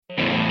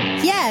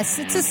Yes,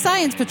 it's a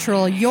Science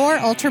Patrol, your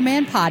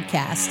Ultraman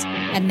podcast.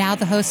 And now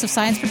the hosts of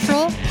Science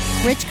Patrol,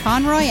 Rich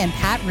Conroy and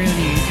Pat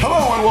Rooney.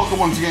 Hello and welcome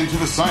once again to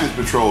the Science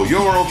Patrol,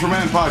 your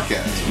Ultraman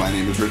podcast. My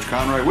name is Rich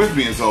Conroy. With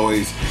me, as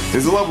always,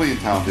 is the lovely and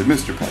talented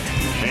Mr. Patrick.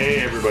 Hey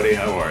everybody,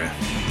 how are you?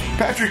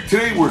 Patrick,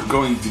 today we're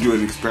going to do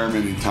an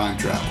experiment in time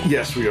travel.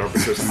 Yes, we are,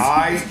 because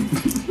I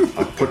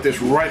put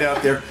this right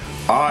out there.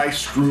 I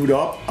screwed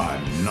up.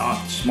 I'm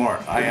not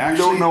smart. I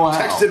actually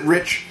texted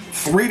Rich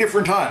 3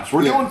 different times.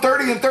 We're doing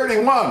 30 and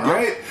 31,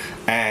 right?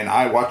 And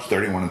I watched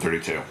 31 and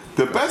 32.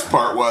 The best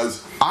part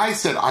was, I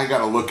said, I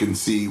gotta look and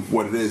see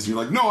what it is. You're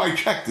like, no, I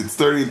checked. It's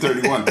 30 and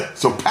 31.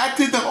 So Pat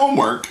did the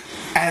homework.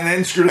 And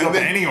then screwed it up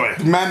anyway.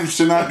 Managed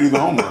to not do the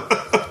homework.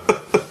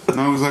 And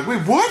I was like,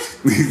 wait, what?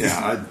 Yeah,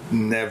 I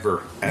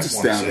never at once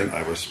said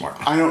I was smart.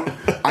 I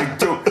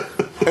don't.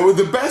 It was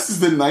the best is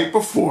the night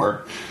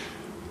before.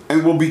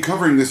 And we'll be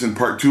covering this in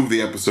part 2 of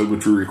the episode,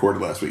 which we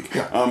recorded last week.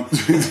 Yeah.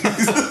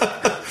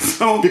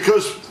 So,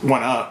 because why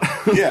not?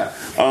 Yeah.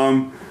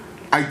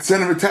 I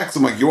sent him a text.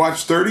 I'm like, you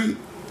watched 30?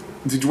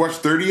 Did you watch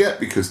 30 yet?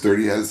 Because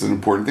 30 has an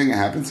important thing that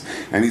happens.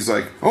 And he's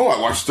like, oh, I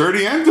watched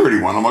 30 and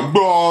 31. I'm like,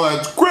 oh,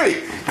 that's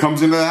great.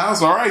 Comes into the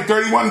house. All right,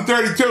 31 and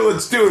 32.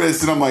 Let's do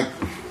this. And I'm like,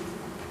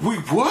 wait,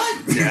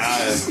 what?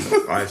 Yeah,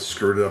 I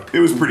screwed it up. It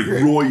was pretty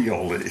great.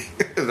 Royally.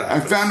 I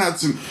found out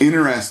some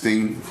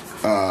interesting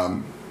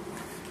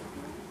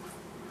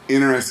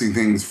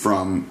things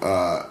from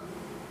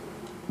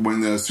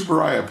when the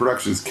Tsuburaya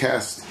Productions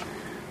cast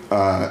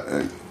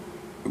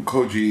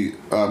Koji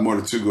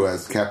Moritsugu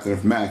as Captain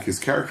of Mac. His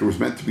character was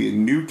meant to be a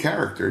new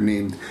character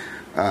named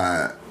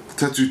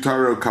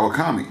Tetsutaro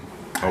Kawakami.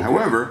 Okay.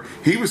 However,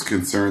 he was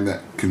concerned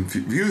that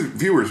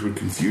viewers would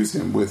confuse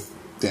him with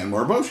Dan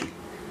Moriboshi.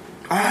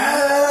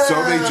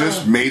 So they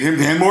just made him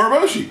Dan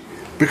Moriboshi.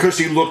 Because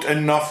he looked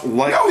enough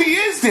like... No, he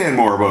is Dan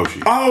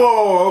Moriboshi.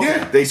 Oh,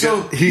 okay.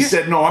 Yeah. He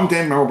said, no, I'm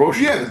Dan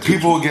Moriboshi. Yeah,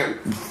 people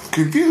get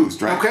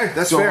confused, right? Okay,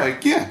 that's fair.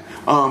 Like, yeah.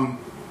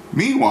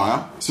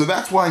 Meanwhile, so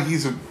that's why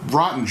he's a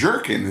rotten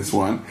jerk in this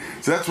one.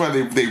 So that's why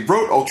they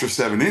wrote Ultra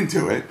 7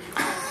 into it.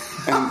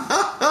 And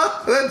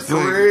that's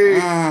great.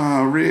 Like,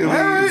 oh, really?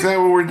 Right. Is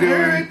that what we're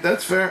doing? Right.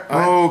 That's fair. Okay.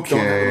 I don't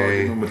have an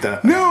argument with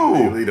that. No.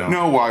 I really don't.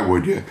 No, why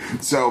would you?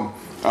 So,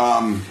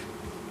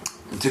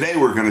 today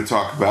we're going to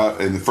talk about,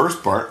 in the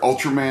first part,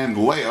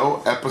 Ultraman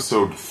Leo,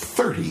 episode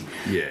 30.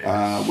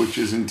 Yeah. Which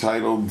is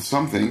entitled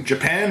something.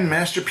 Japan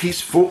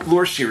Masterpiece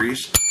Folklore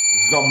Series,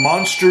 The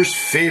Monster's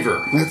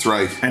Favor. That's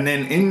right. And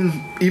then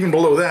even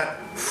below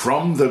that,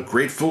 From the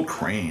Grateful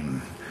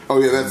Crane.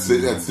 Oh, yeah, that's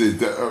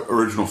the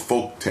original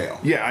folk tale.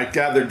 Yeah, I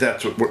gathered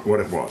that's what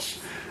it was.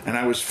 And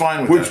I was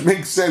fine with Which that.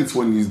 makes sense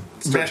when you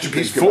start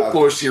Masterpiece to think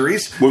Folklore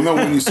Series. Well, no,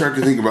 when you start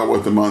to think about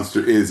what the monster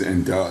is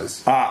and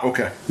does.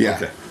 Okay. Yeah.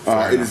 Okay.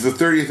 It is the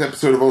 30th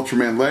episode of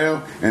Ultraman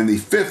Leo and the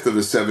 5th of a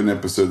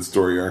 7-episode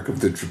story arc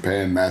of the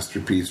Japan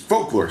Masterpiece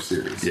Folklore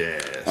Series.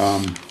 Yes.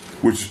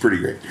 Which is pretty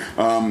great.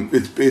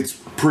 It's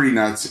pretty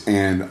nuts,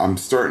 and I'm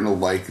starting to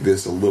like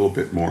this a little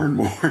bit more and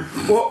more.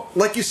 Well,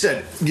 like you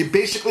said, you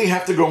basically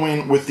have to go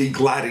in with the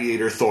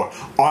gladiator thought.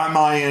 Am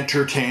I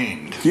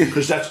entertained?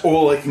 Because that's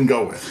all I can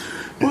go with.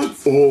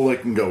 That's all I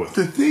can go with.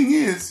 The thing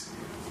is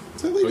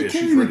that Lady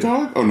carrying a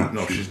dog? Oh, no.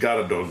 No, she's got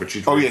a dog, but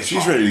she's... Oh, yeah,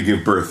 she's ready to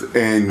give birth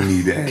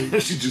any day.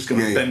 She's just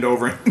going to bend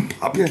over and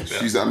pop Yeah,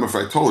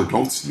 I told her,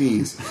 don't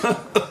sneeze.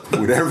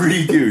 Whatever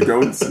you do,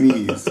 don't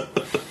sneeze.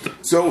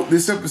 So,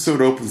 this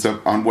episode opens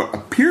up on what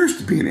appears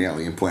to be an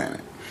alien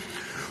planet.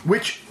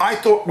 Which I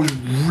thought was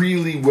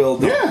really well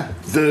done. Yeah.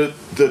 The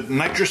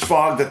nitrous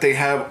fog that they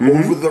have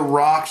over the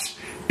rocks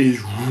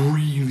is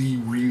really,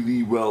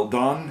 really well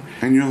done.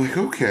 And you're like,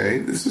 okay,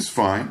 this is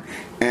fine.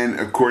 And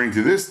according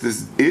to this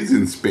is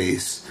in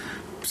space.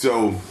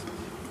 So,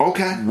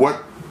 okay,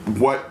 what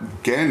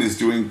Gen is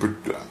doing?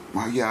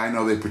 Well, yeah, I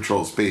know they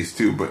patrol space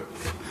too, but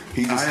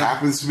he just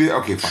happens to be there.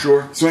 Okay, fine.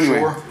 Sure. So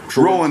anyway,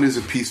 sure. Roland is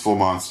a peaceful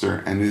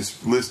monster and is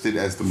listed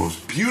as the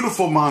most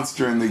beautiful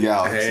monster in the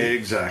galaxy.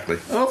 Exactly.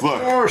 Of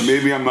course.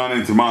 Maybe I'm not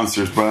into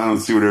monsters, but I don't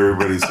see what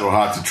everybody's so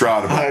hot to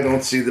trot about. I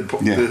don't see the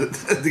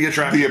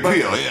attraction. The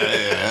appeal,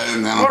 yeah.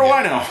 And what do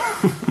I know?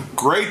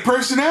 Great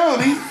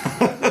personality.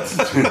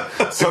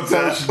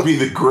 Sometimes should be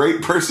the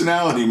great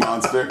personality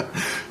monster.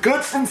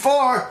 Good from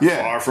far.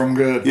 Yeah. Far from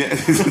good. Yeah.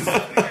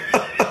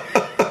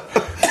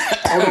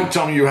 Oh, don't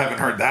tell me you haven't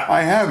heard that.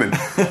 I haven't.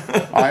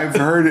 I've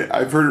heard it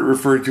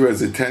referred to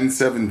as a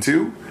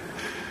 10-7-2,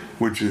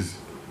 which is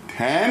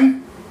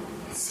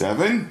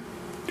 10-7-2.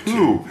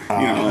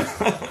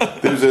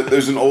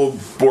 There's an old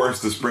Boris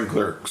the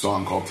Sprinkler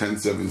song called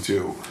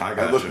 10-7-2.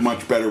 I look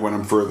much better when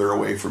I'm further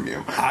away from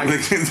you. I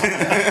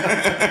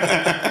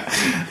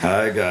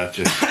got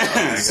you.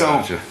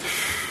 So,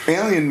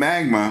 Alien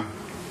Magma,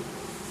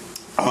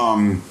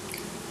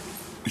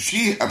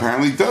 she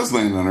apparently does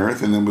land on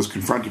Earth and then was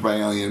confronted by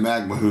Alien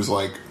Magma, who's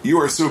like, you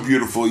are so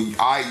beautiful,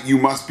 you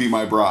must be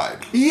my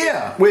bride.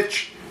 Yeah,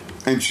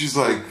 and she's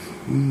like,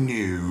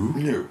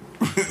 no.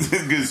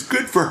 It's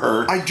good for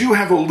her. I do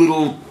have a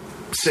little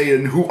say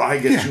in who I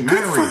get to marry.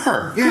 Good for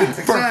her. Yeah,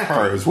 good for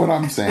her is what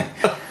I'm saying.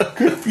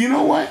 Good. You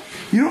know what?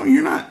 You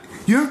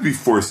You don't have to be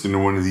forced into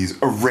one of these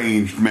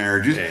arranged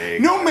marriages.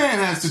 No man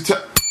has to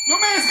tell. No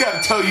man's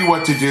got to tell you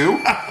what to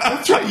do.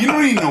 That's right. You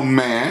don't need no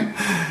man.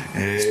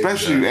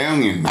 Especially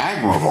Alien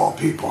Magma of all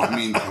people. I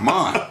mean, come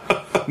on.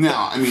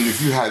 Now, I mean,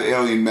 if you had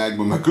Alien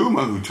Magma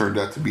Maguma, who turned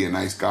out to be a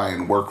nice guy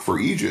and work for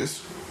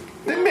Aegis,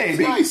 then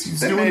maybe. Nice.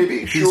 He's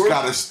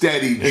got a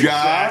steady job.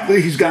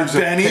 Exactly. He's got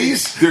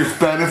bennies. There's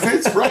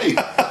benefits, right.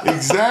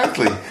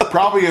 Exactly.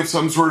 Probably have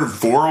some sort of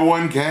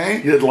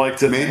 401k. You'd like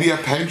to maybe a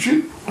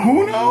pension?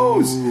 Who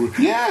knows?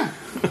 Yeah.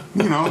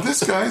 You know,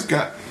 this guy's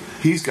got...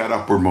 He's got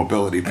upward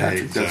mobility,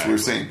 Patrick. Exactly. That's what we're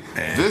saying.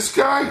 This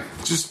guy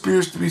just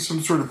appears to be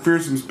some sort of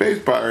fearsome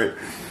space pirate.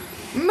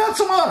 Not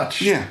so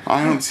much. Yeah,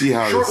 I don't see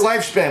how... Short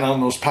lifespan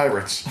on those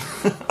pirates.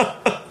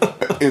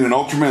 In an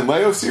Ultraman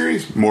Leo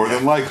series? More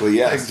than likely,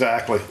 yes.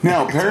 Exactly.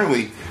 Now,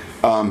 apparently,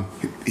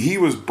 he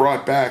was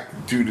brought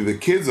back due to the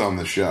kids on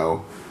the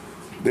show.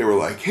 They were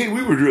like, hey,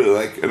 we would really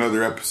like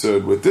another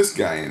episode with this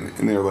guy in it.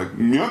 And they were like,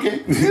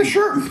 okay. Yeah,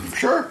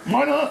 sure.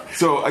 Why not?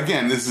 So,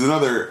 again, this is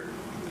another...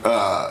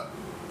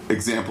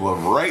 example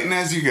of writing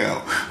as you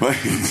go. Like,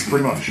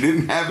 pretty much. You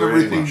didn't have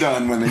everything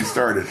done when they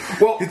started.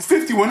 Well, it's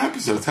 51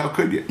 episodes. How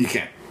could you? You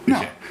can't. You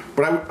can't.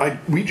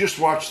 But we just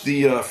watched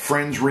the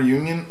Friends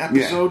reunion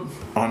episode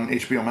on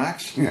HBO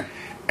Max. Yeah.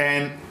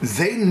 And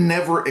they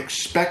never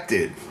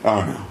expected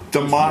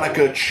the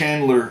Monica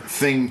Chandler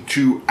thing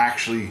to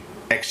actually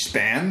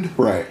expand.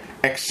 Right.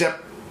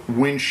 Except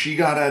when she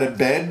got out of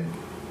bed,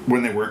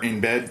 when they were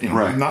in bed,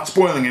 right. I'm not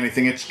spoiling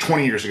anything, it's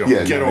 20 years ago.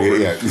 Yeah, Get over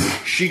it.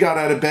 She got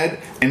out of bed,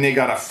 and they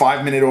got a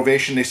 5-minute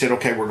ovation. They said,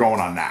 okay, we're going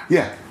on that.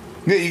 Yeah.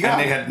 Yeah, you got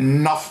They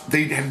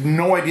had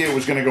no idea it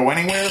was going to go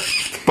anywhere,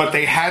 but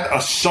they had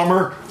a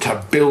summer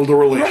to build a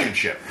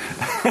relationship.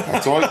 Right.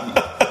 That's all.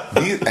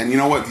 And you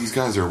know what? These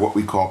guys are what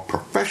we call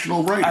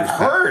professional writers. I've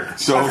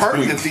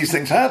heard that these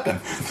things happen.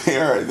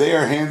 They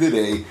are handed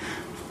a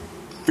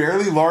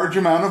fairly large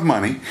amount of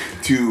money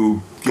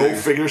to go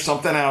figure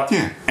something out.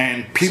 Yeah.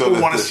 And people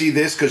want to see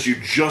this because you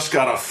just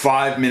got a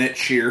 5-minute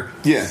cheer.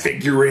 Yeah.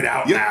 Figure it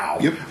out now.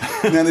 Yep.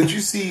 Now, did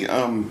you see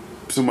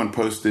someone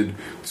posted,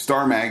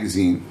 Star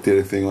Magazine did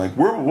a thing like,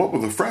 what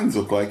will the Friends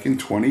look like in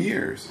 20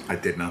 years? I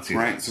did not see that.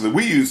 Right? So that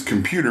we use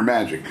computer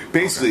magic.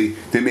 Basically,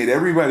 they made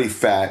everybody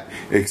fat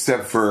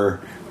except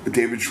for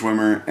David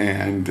Schwimmer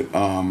and...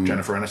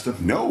 Jennifer Aniston?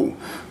 No,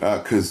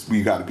 because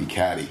we got to be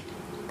catty.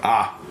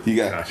 You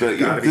got.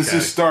 This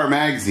is Star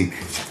Magazine.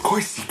 Of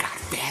course, she got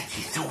fat.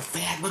 She's so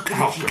fat. Look at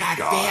her. She got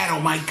fat. Oh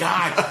my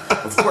God.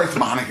 Of course,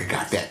 Monica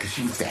got fat because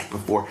she was fat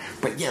before.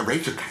 But yeah,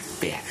 Rachel got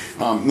fat.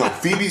 No,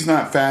 Phoebe's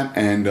not fat,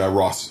 and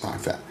Ross is not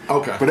fat.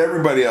 Okay. But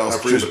everybody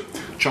else just.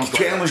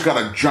 Chandler's got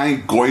a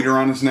giant goiter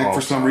on his neck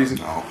for some reason.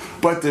 No.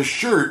 But the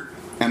shirt.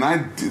 And I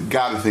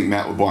got to think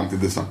Matt LeBlanc did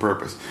this on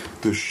purpose.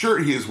 The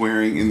shirt he is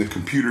wearing in the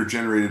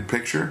computer-generated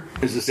picture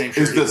is the same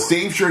shirt.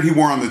 Same shirt he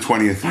wore on the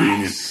 20th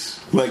reunion.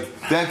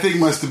 Like, that thing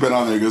must have been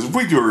on there. He goes, if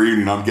we do a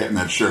reunion, I'm getting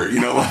that shirt.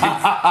 You know, like,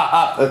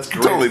 that's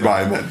great. Totally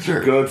buying that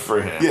shirt. Good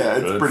for him. Yeah,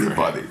 it's pretty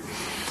funny.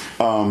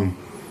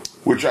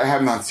 Which I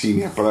have not seen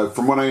yet, but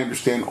from what I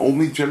understand,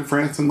 only Jennifer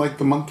Aniston liked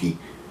the monkey.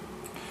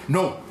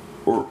 No,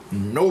 or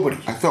nobody.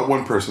 I thought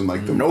one person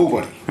liked the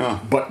nobody,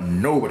 monkey. But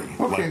nobody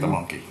liked the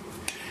monkey.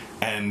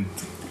 And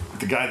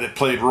the guy that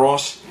played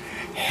Ross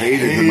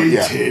hated the monkey.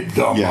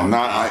 Yeah,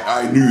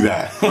 I knew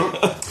that,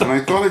 and I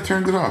thought I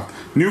turned it off.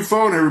 New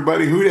phone,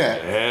 everybody. Who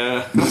that?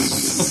 Yeah.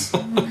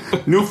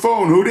 New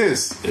phone. Who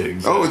this?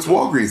 Exactly. Oh, it's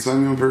Walgreens.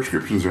 Signing my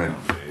prescriptions right.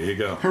 There you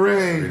go.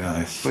 Hooray! Very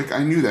nice. Like,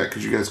 I knew that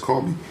because you guys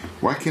called me.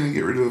 Why can't I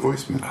get rid of the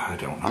voicemail? I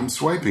don't know. I'm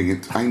swiping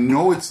it. I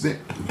know it's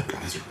there. You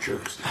guys are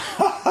jerks.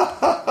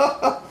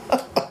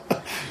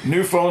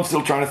 New phone,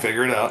 still trying to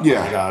figure it out.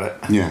 Yeah. I got it.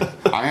 Yeah.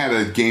 I had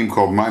a game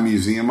called My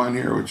Museum on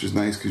here, which is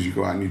nice because you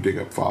go out and you dig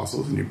up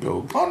fossils and you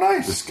build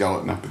the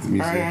skeleton up at the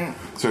museum. Right.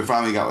 So I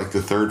finally got like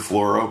the 3rd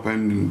floor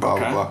open and blah,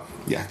 blah, blah.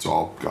 Yeah, it's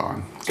all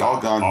gone. It's all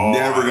gone.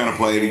 Never going to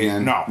play it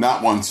again. No.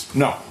 Not once.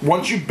 No.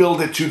 Once you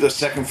build it to the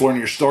 2nd floor and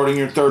you're starting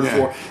your 3rd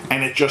floor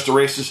and it just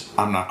erases,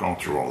 I'm not going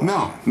through all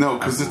that. No,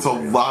 because it's a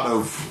lot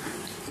of...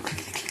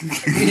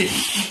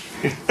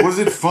 Was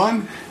it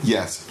fun?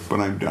 Yes, but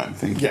I'm done.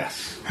 Thank you.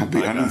 Yes. I'll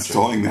be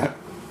uninstalling that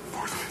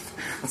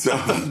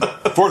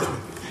forthwith.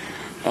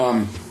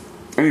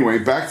 Anyway,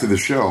 back to the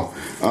show.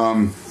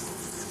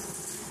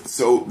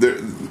 So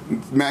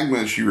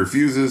Magma, she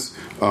refuses,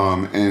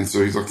 and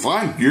so he's like,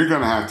 "Fine, you're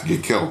gonna have to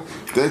get killed."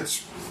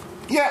 That's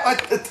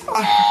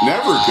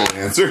never a good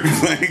answer.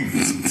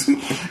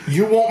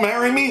 You won't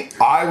marry me?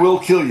 I will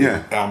kill you.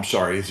 Yeah. I'm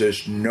sorry.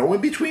 There's no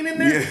in between in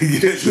there? Yeah.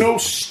 There's no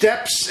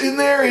steps in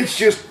there? It's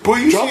just... Boy,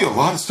 you see a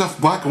lot of stuff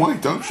black and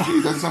white, don't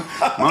you? That's not...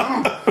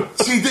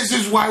 See, this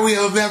is why we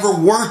have never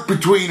worked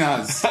between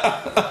us.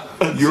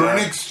 You're an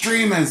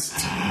extremist.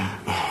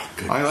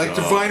 I like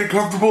to find a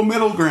comfortable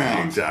middle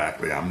ground.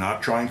 Exactly. I'm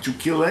not trying to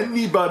kill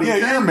anybody. Yeah,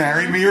 you're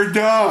marry me or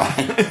die.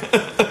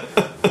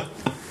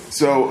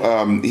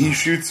 So he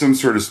shoots some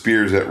sort of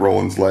spears at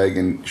Roland's leg,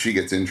 and she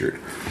gets injured.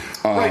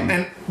 Right,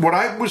 and what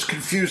I was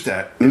confused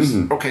at is,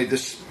 okay,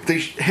 they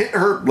hit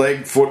her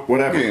leg, foot,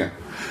 whatever. Yeah.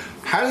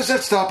 How does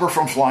that stop her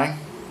from flying?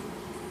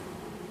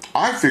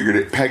 I figured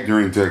it pegged her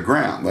into the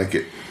ground. Like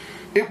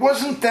It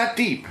wasn't that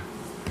deep.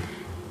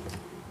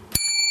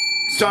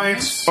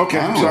 Science. Okay,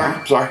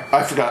 sorry.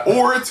 I forgot.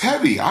 Or it's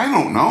heavy. I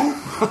don't know.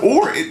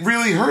 Or it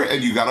really hurt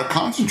and you got to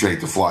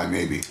concentrate to fly,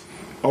 maybe.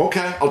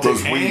 Okay, I'll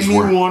take any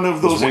one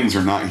of those. Those wings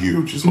are not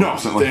huge. No,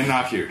 they're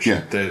not huge.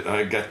 Yeah.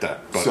 I get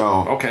that. But,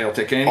 so, okay, I'll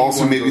take any also,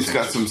 one maybe of those it's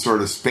got some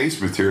sort of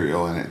space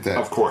material in it. That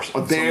of course.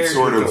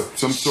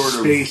 Some sort of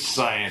space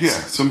science. Yeah,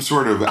 some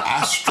sort of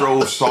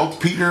astro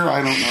saltpeter.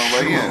 I don't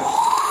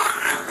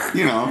know.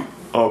 You know.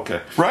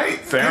 Okay. Right?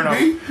 Fair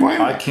enough. Why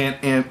not?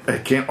 I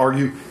can't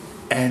argue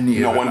any of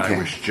it. No one can. I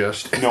was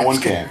just no one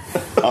can.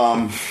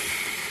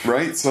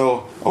 Right?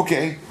 So,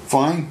 okay,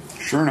 fine.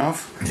 Sure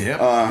enough.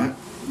 Yeah.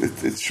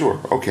 It's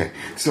sure. Okay.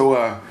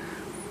 So,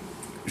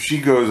 she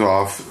goes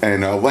off,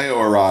 and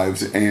Leo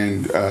arrives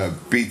and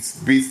beats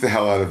the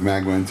hell out of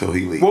Magma until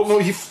he leaves. Well, no,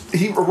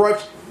 he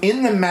arrives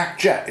in the Mac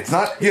jet. It's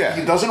not. Yeah.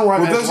 He doesn't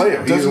arrive as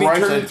Leo. Doesn't he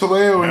turn into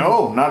Leo?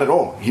 No, not at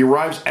all. He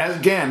arrives as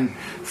Gen,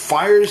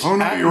 fires at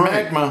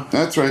Magma. Right.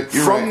 That's right.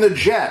 From the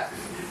jet,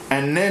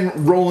 and then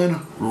Roland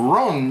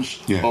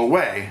runs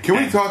away. Can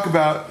we talk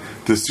about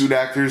the suit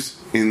actors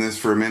in this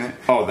for a minute?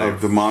 Oh, they're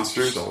the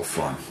monsters. So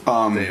fun.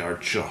 They are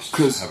just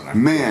having a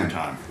great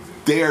time.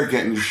 They are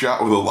getting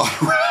shot with a lot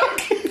of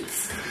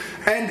rockets.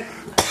 And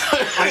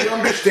I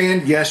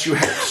understand, yes, you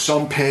have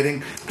some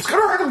padding. It's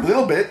going to hurt a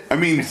little bit. I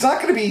mean, it's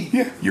not going to be.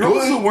 Yeah, you're good.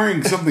 also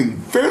wearing something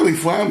fairly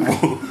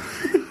flammable.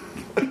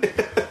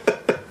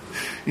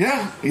 You're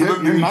not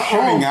shooting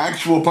wrong.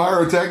 Actual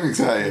pyrotechnics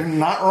at you. You're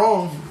not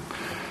wrong.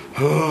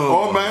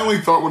 Oh, my only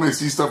thought when I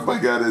see stuff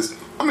like that is,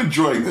 I'm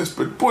enjoying this,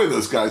 but boy,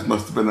 those guys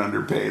must have been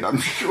underpaid, I'm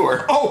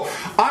sure. Oh,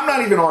 I'm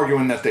not even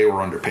arguing that they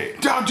were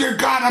underpaid. Oh, dear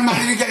God, I'm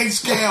not even getting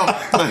scale.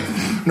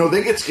 No,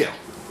 they get scale.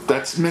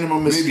 That's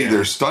minimum is maybe scale.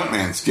 their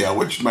stuntman scale,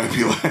 which might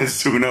be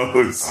less. Who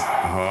knows?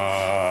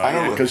 I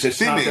don't know. Because it's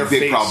not their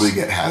they face. probably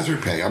get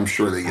hazard pay. I'm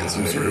sure they get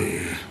some sort of...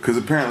 Because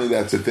apparently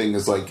that's the thing,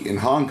 is like in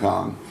Hong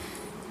Kong,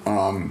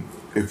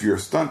 if you're a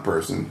stunt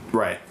person...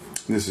 Right.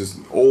 This is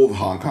old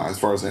Hong Kong. As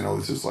far as I know,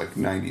 this is like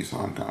 90s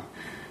Hong Kong.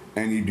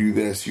 And you do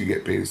this, you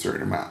get paid a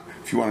certain amount.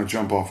 If you want to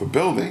jump off a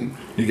building...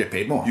 You get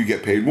paid more. You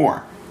get paid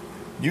more.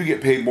 You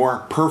get paid more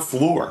per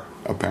floor,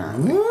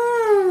 apparently.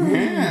 Woo.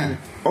 Yeah.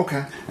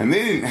 Okay. And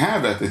they didn't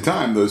have, at the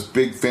time, those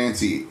big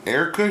fancy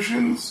air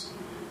cushions.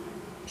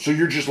 So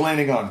you're just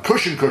landing on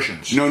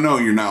cushions? No,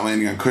 you're not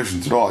landing on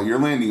cushions at all. You're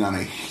landing on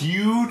a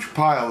huge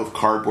pile of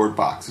cardboard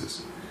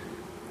boxes.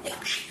 Oh,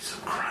 Jesus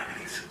Christ.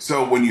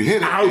 So when you hit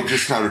it, Ouch. it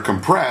just kind of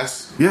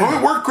compress. Yeah. Oh,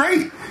 it worked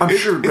great. I'm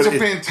sure. It's a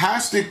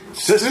fantastic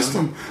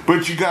system,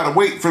 but you got to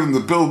wait for them to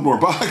build more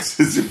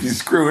boxes if you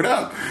screw it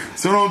up.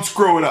 So don't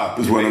screw it up,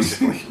 is what I'm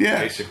saying. Yeah.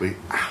 Basically.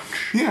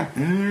 Ouch. Yeah.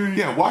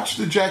 Yeah, watch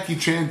the Jackie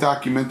Chan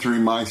documentary,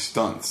 My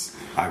Stunts.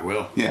 I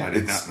will. Yeah, I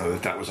did not know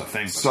that was a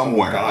thing.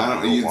 Somewhere. God,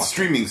 I don't know. It's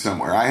streaming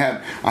somewhere. I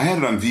had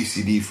it on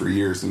VCD for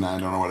years, and I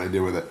don't know what I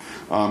did with it.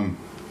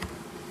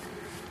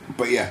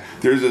 But yeah,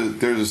 there's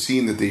a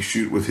scene that they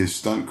shoot with his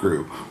stunt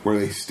crew where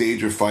they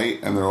stage a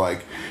fight, and they're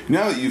like,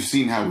 now that you've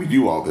seen how we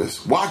do all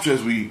this, watch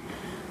as we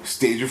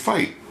stage a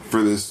fight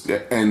for this.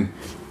 And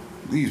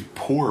these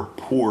poor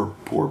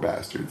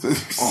bastards.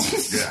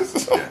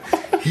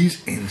 Yeah.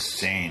 He's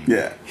insane.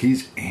 Yeah.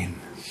 He's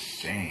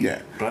insane.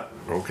 Yeah. But,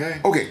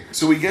 okay. Okay,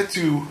 so we get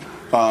to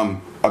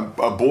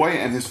a boy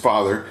and his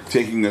father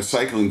taking a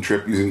cycling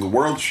trip using the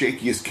world's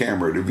shakiest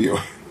camera to view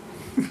it.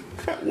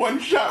 That one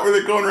shot where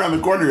they're going around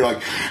the corner, you're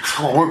like,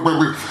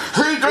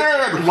 hey,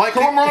 Dad, like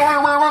come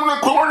around the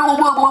corner,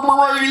 we're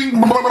riding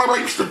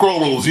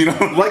bicycles, you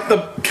know? Like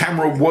the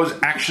camera was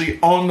actually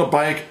on the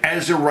bike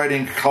as they're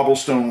riding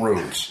cobblestone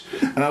roads.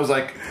 And I was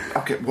like,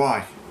 okay,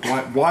 why?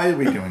 Why are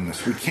we doing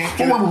this? We can't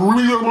do it.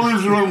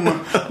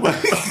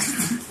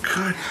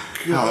 Good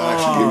God. That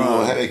actually gave me a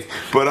little headache.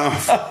 But,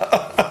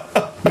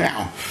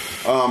 now...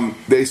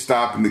 they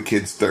stop and the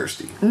kid's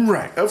thirsty.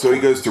 Right. Okay. So he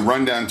goes to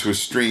run down to a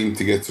stream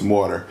to get some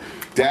water.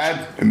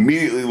 Dad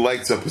immediately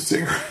lights up a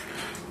cigarette.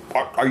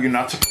 Are you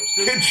not supposed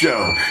to? Kid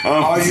show.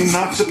 Are you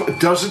not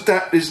supposed?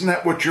 Isn't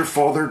that what your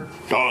father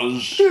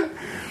does?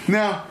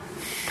 Now,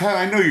 Pat,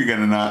 I know you're going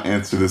to not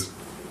answer this.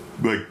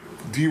 Like,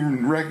 do you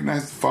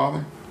recognize the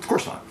father? Of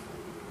course not.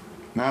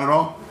 Not at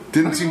all?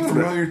 Didn't seem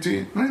familiar to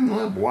you?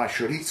 Why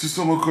should he?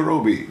 Susumu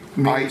Kurobi,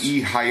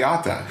 i.e.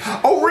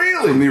 Hayata. Oh,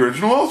 really? From the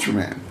original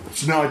Ultraman.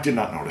 No, I did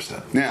not notice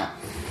that. Now,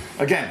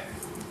 again,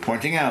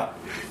 pointing out,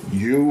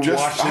 you watch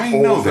it I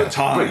all know the that,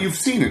 time. but you've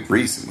seen it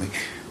recently.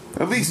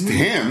 At least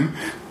him.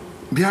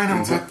 Yeah, I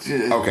know, but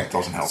okay. It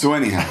doesn't help. So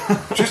anyhow,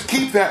 just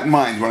keep that in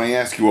mind when I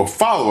ask you a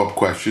follow-up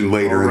question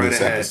later in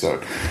this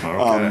episode.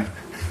 Okay.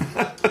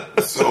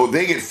 So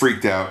they get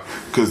freaked out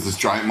because this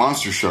giant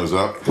monster shows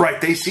up.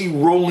 Right, they see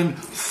Roland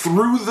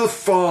through the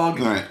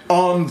fog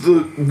on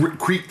the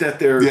creek that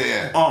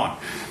they're on.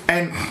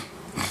 And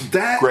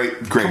that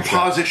great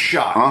composite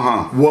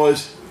shot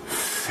was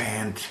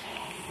fantastic.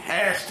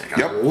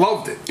 I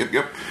loved it.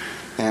 Yep.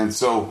 And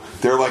so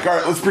they're like, all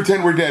right, let's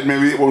pretend we're dead.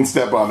 Maybe it won't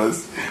step on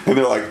us. And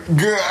they're like,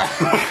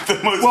 the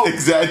most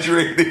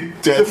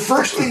exaggerated death. The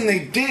first thing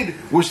they did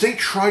was they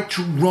tried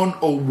to run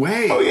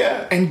away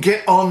and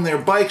get on their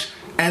bikes.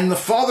 And the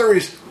father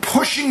is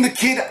pushing the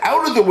kid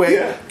out of the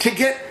way to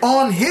get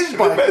on his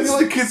bike. And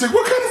the kid's like,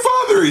 what kind of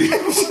father are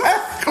you?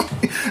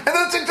 Exactly. And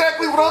that's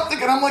exactly what I'm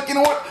thinking. I'm like, you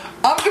know what?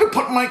 I'm going to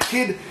put my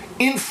kid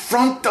in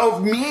front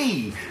of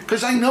me,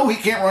 because I know he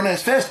can't run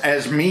as fast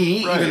as me,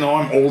 even though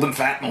I'm old and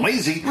fat and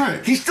lazy.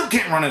 Right. He still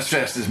can't run as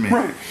fast as me.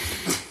 Right.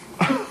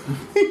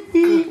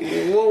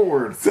 Good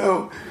Lord.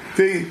 So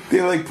they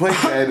like play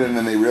dead, and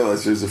then they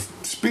realize there's a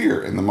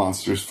spear in the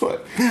monster's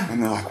foot. Yeah.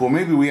 And they're like, well,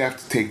 maybe we have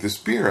to take the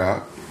spear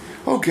out.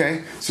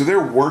 Okay. So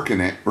they're working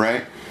it,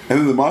 right? And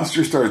then the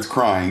monster starts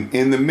crying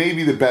in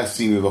maybe the best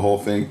scene of the whole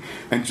thing,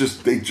 and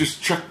they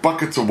just chuck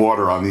buckets of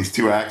water on these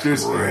two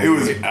actors. It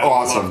was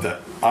awesome.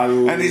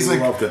 And he's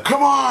like,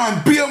 come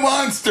on, be a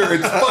monster.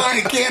 It's fine.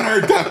 It can't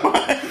hurt that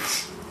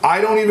much.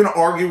 I don't even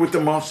argue with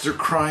the monster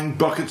crying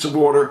buckets of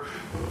water.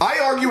 I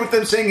argue with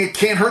them saying it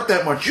can't hurt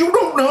that much. You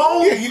don't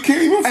know. Yeah, you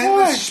can't even fly.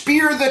 And the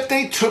spear that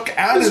they took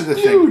out of the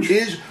thing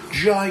is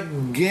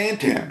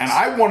gigantic. Yes. And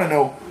I want to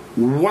know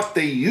what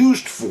they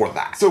used for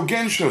that. So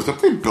Gen shows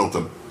up. They built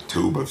a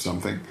tube of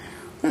something.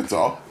 That's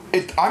all.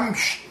 I'm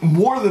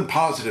more than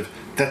positive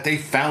that they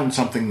found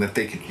something that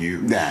they could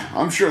use. Nah,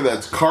 I'm sure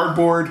that's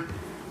cardboard,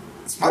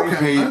 spray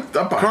paint,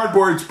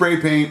 cardboard, spray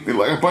paint,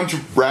 like a bunch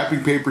of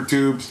wrapping paper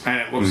tubes,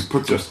 and it was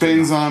put some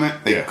fins on it.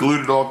 They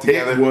glued it all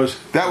together.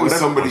 That was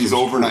somebody's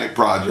overnight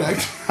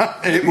project.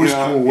 It was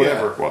cool,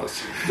 whatever it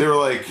was. They were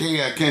like, "Hey,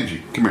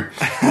 Kenji, come here.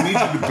 We need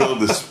you to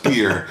build a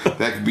spear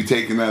that could be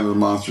taken out of the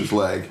monster's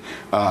leg.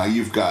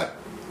 You've got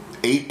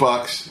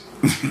 $8."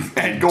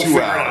 And go 2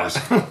 hours.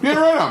 Yeah,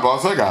 right on,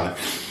 boss. I got it.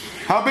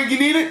 How big you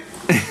need it?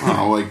 I don't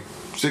know, like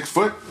 6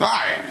 foot?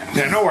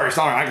 Yeah, no worries.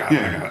 I got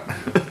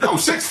it. Oh,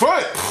 6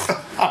 foot?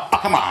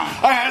 Come on.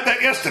 I had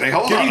that yesterday.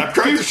 Hold on. I'm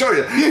trying to show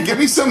you. Yeah, give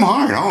me some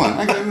hard. Hold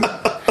on.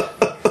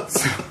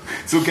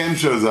 So Ken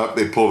shows up.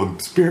 They pull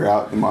the spear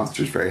out. The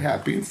monster's very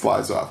happy and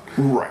flies off.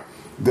 Right.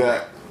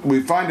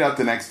 We find out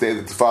the next day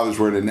that the father's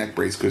wearing a neck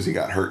brace because he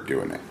got hurt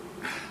doing it.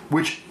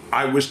 Which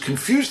I was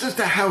confused as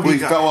to how he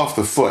fell off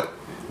the foot.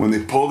 When they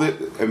pulled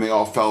it and they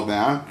all fell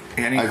down,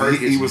 and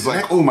he was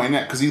like, "Oh, my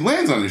neck," because he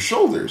lands on his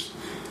shoulders.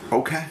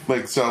 Okay.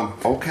 Like so.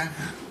 Okay.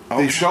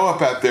 They show up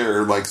at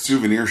their like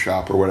souvenir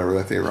shop or whatever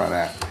that they run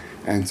at,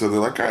 and so they're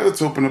like, "All right,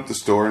 let's open up the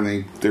store,"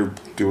 and they're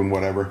doing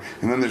whatever,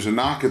 and then there's a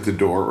knock at the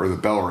door or the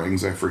bell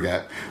rings, I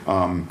forget.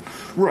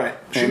 Right.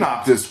 She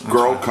knocks. This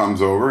girl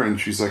comes over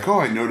and she's like, "Oh,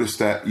 I noticed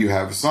that you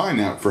have a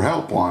sign out for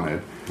help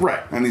wanted."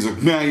 Right. And he's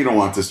like, "Nah, you don't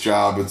want this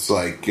job. It's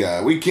like,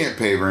 we can't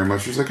pay very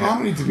much." She's like, "I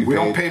don't need to be paid. We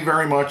don't pay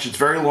very much. It's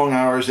very long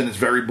hours and it's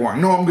very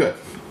boring." No, I'm good.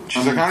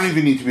 She's like, "I don't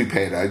even need to be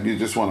paid. I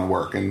just want to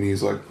work." And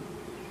he's like,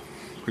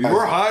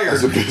 "You're hired."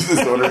 As a business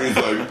owner, he's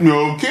like,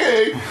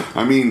 "Okay.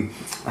 I mean,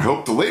 I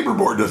hope the labor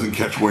board doesn't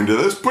catch wind of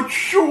this, but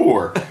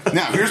sure."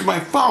 Now, here's my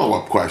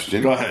follow-up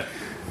question. Go ahead.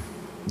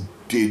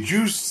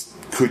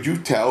 Could you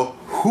tell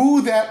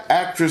who that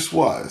actress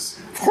was?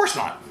 Of course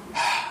not.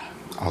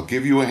 I'll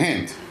give you a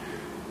hint.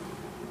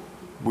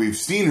 We've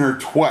seen her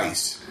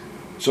twice.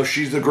 So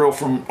she's the girl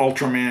from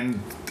Ultraman,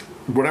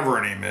 whatever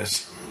her name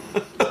is.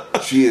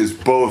 She is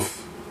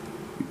both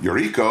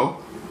Yoriko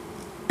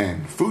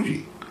and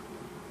Fuji.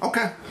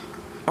 Okay.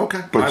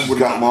 But she's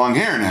got long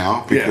hair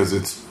now because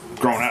it's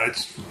grown out.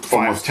 It's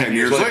almost 10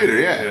 years later.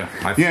 Yeah.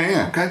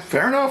 Okay,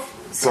 fair enough.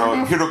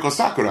 Hiroko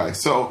Sakurai.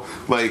 So,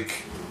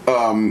 like,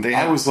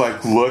 I was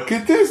like, look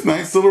at this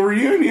nice little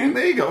reunion.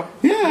 There you go.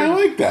 Yeah, I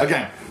like that.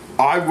 Again,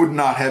 I would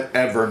not have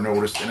ever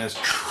noticed in a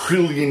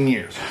trillion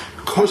years.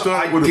 Because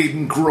I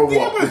didn't grow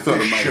up with I thought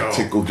this it might show. have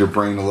tickled your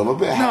brain a little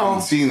bit. No.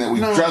 Having seen that we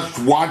just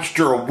watched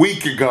her a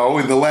week ago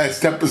in the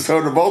last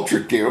episode of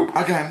Ultra Cube.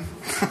 Okay.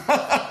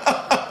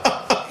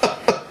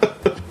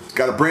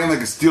 Got a brain like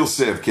a steel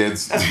sieve,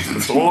 kids.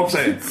 That's all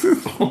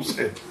I'm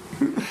saying.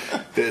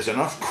 There's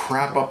enough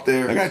crap up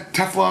there. I got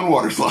Teflon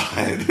water slide.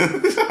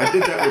 I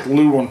did that with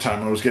Lou one time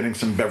when I was getting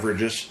some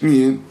beverages.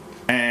 Yeah.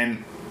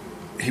 And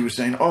he was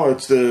saying, "Oh,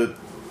 it's the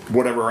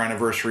whatever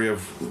anniversary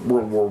of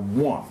World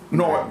War I."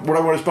 No, what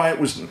I was buying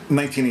was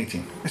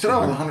 1918. I said,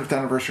 "Oh, the 100th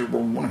anniversary of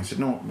World War I." He said,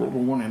 "No, World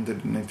War I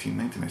ended in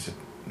 1919. I said,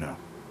 "No,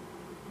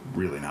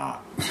 really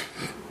not."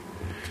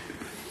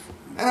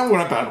 And I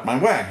went about my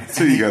way.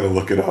 So you got to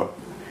look it up.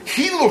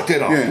 He looked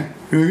it up. Yeah.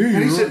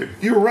 And he said,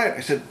 "You're right."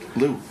 I said,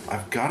 "Lou,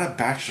 I've got a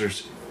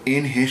bachelor's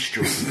in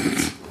history.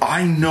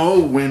 I know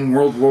when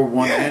World War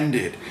I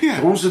ended.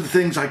 Yeah. Those are the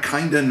things I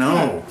kind of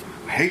know." Yeah.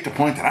 I hate to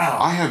point it out.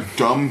 I have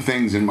dumb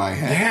things in my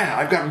head. Yeah,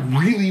 I've got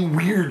really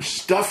weird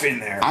stuff in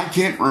there. I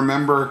can't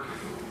remember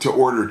to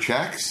order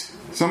checks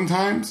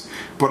sometimes,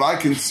 but I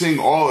can sing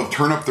all of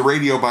Turn Up the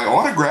Radio by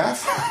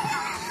Autograph.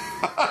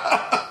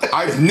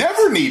 I've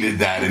never needed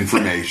that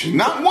information.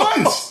 Not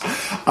once.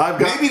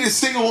 Maybe to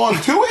sing along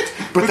to it,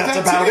 but that's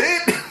about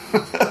it.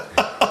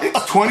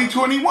 It's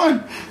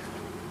 2021.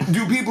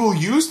 Do people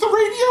use the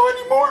radio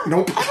anymore?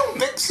 Nope. I don't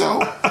think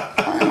so.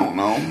 I don't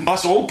know.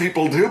 us old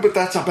people do, but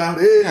that's about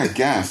it. I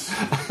guess.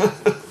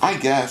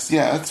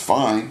 Yeah, that's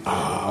fine.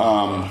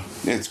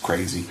 It's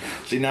crazy.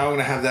 See, now I'm going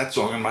to have that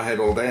song in my head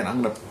all day, and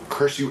I'm going to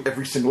curse you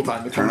every single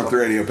time it Turn comes up the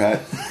radio,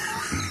 Pat.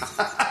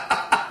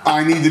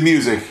 I need the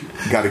music.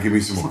 Got to give me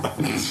some more.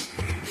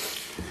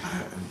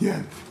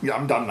 Yeah,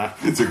 I'm done now.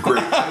 It's a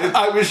great...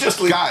 I was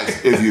just like...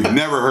 Guys, if you've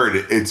never heard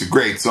it, it's a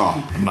great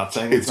song. I'm not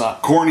saying it's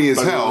not. Corny as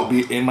but hell. It'll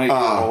be in my ear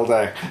all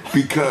day.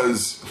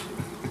 Because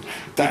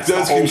That's it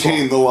does the whole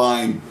contain song. the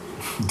line,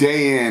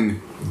 day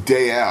in,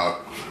 day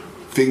out,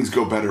 things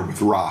go better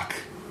with rock.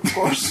 Of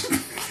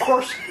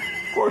course.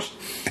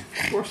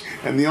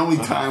 And the only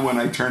time when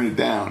I turn it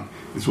down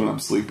is when I'm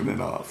sleeping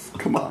it off.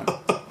 Come on.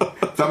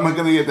 So I'm not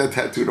going to get that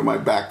tattooed on my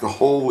back. The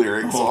whole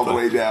lyrics all the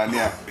way down.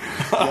 Yeah.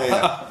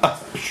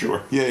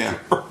 Sure. Yeah.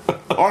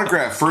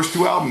 Autograph, first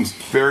 2 albums,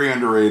 very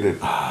underrated.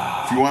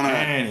 If you want to,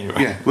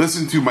 Anyway.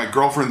 listen to My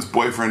Girlfriend's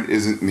Boyfriend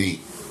Isn't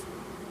Me.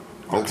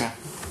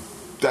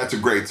 That's a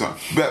great song.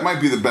 That might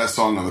be the best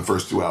song on the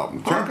first 2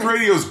 albums. Turn Up the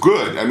Radio is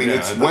good. I mean,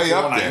 it's way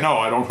up there. No,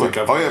 I don't think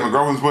I've... Oh, yeah, My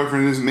Girlfriend's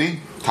Boyfriend Isn't Me?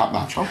 Top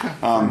notch. Okay.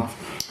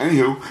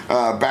 Anywho,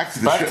 back to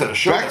the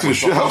show. Back to the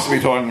show. Supposed to be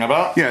talking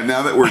about. Yeah,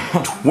 now that we're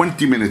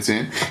 20 minutes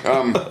in.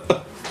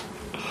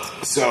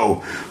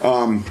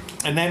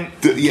 And then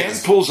Ken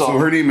pulls up. So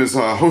her name is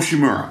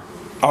Hoshimura.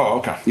 Oh,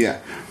 okay. Yeah.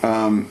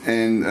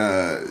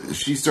 And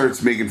she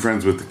starts making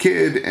friends with the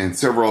kid and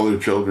several other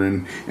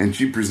children, and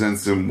she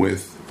presents them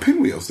with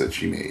pinwheels that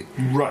she made.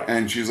 Right.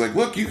 And she's like,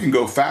 look, you can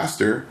go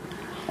faster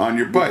on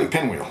your bike.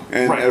 Pinwheel.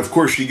 And of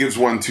course she gives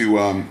one to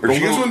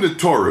gives one to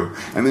Toru,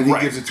 and then he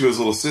gives it to his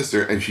little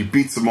sister, and she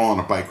beats them all in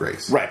a bike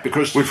race. Right,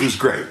 which was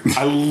great.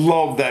 I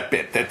love that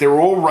bit, that they're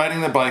all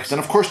riding the bikes,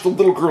 and of course the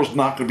little girl's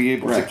not going to be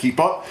able to keep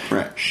up.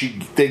 Right. She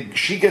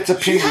gets a pinwheel.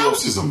 She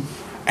houses them.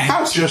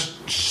 And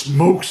just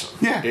smokes them.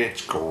 Yeah.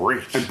 It's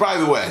great. And by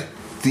the way,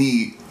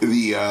 the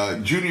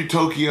Junior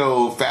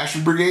Tokyo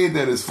Fashion Brigade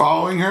that is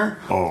following her,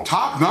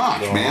 top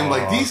notch, man.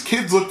 Like, these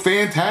kids look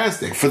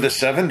fantastic. For the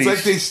 70s. It's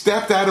like they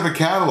stepped out of a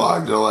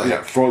catalog. They're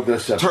like, for the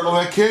 70s.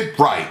 Turtleneck Kid?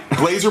 Right.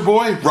 Blazer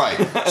Boy? Right.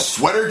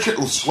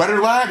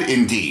 Sweater Lad?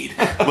 Indeed.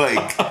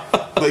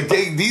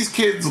 These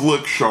kids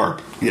look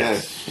sharp.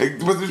 Yes.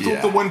 But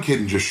there's the one kid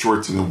in just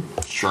shorts and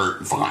a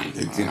shirt, fine.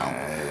 It's,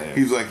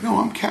 he's like, no,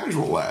 I'm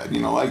casual lad.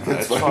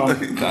 That's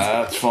fine.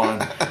 That's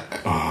fine.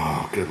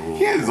 Oh, good lord.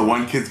 Yeah, the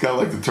one kid's got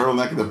like the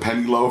turtleneck and the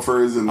penny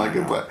loafers and like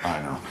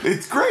I know.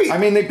 It's great. I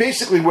mean, they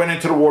basically went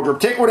into the wardrobe.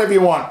 Take whatever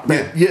you want.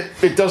 Yeah.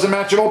 It doesn't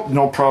match at all.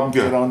 No problem.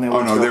 Get it on there.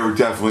 Oh no, there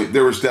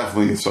was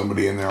definitely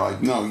somebody in there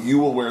like, no, you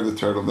will wear the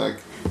turtleneck.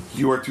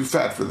 You are too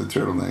fat for the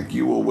turtleneck.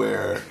 You will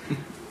wear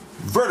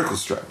vertical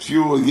stripes.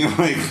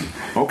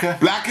 Okay.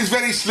 Black is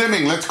very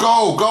slimming. Let's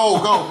go.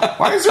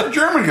 Why is there a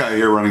German guy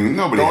here running?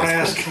 Nobody. Don't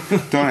ask.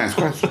 Don't ask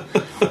questions.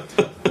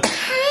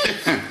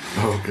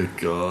 Oh, good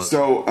God.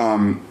 So,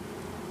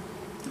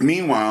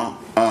 meanwhile,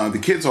 the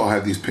kids all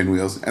have these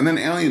pinwheels, and then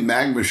Alien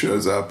Magma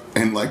shows up,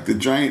 and like the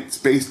giant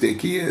space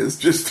dick he is,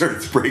 just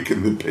starts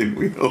breaking the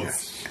pinwheels.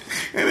 Yes.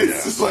 And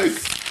it's just like,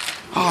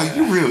 oh,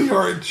 you really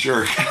are a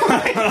jerk.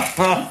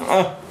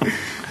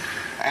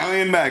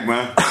 Alien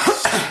Magma,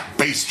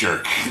 space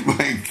jerk.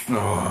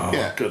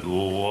 Good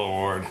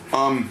lord.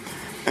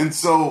 And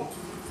so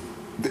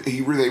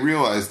they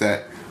realize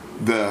that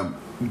the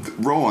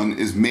Roland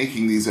is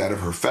making these out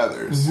of her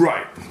feathers.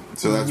 Right.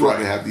 So that's why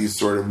they have these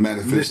sort of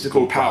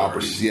metaphysical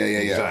properties. Yeah.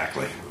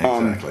 Exactly.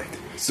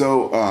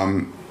 So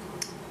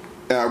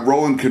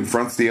Roland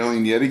confronts the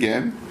alien yet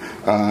again.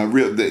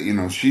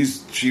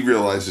 She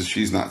realizes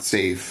she's not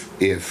safe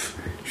if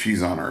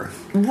she's on Earth.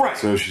 Right.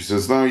 So she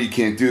says, no, you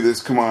can't do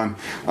this, come on.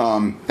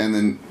 And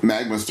then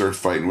Magma starts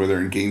fighting with her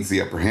and gains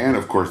the upper hand.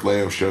 Of course,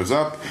 Leo shows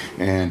up,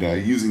 and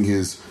using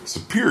his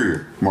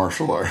superior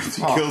martial arts,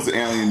 he kills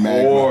Alien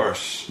Magma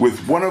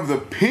with one of the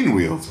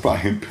pinwheels by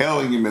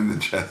impaling him in the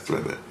chest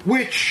with it.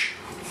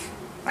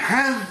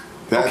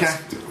 Okay.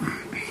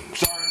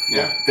 Sorry.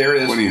 Yeah. There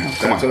it is.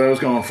 That's what I was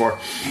going for.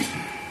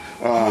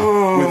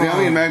 With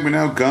Alien Magma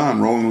now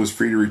gone, Roland was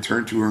free to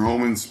return to her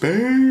home in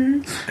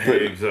space.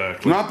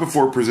 Exactly. Not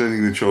before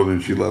presenting the children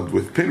she loved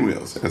with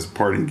pinwheels as a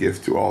parting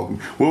gift to all of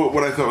them. Well,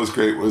 what I thought was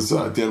great was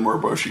Dan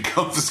Morboshi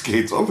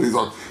confiscates all these.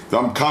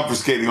 I'm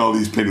confiscating all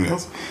these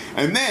pinwheels.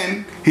 And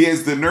then he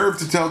has the nerve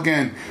to tell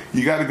Gen,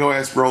 you got to go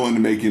ask Roland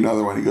to make you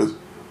another one. He goes,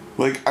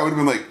 I would have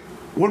been like,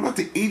 what about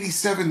the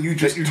 87 you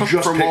just took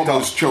from all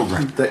those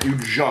children? That you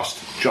just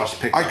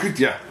picked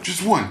up.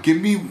 Just one.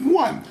 Give me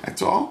one.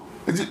 That's all.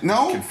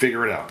 No? You can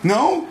figure it out.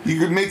 No? You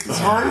could make this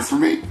harder for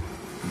me?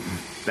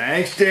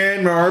 Thanks,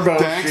 Dan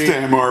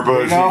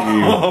Morboshi.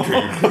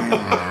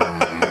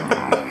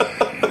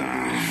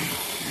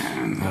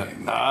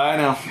 I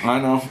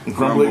know.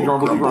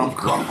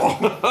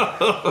 Grumble.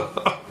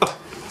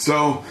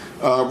 So,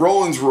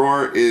 Roland's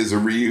roar is a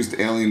reused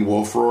alien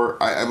wolf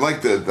roar. I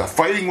like the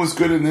fighting was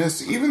good in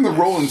this. Even the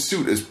Roland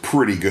suit is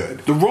pretty good.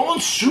 The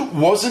Roland suit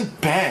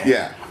wasn't bad.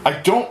 Yeah.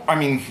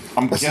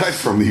 Aside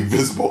from the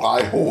visible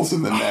eye holes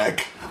in the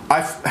neck.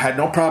 I've had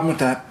no problem with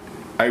that.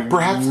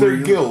 Perhaps they're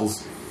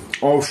gills.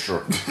 Oh,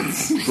 sure.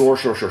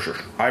 Sure.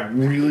 I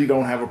really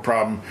don't have a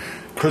problem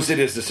because it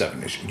is the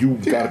 70s. You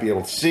got to be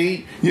able to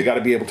see, you got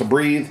to be able to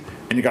breathe,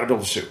 and you got to be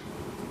able to shoot.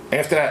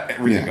 After that,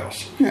 everything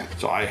goes. Yeah.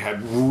 So I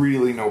had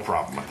really no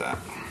problem with that.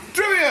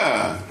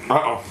 Trivia!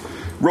 Uh-oh.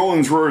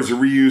 Roland's roar is a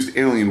reused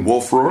alien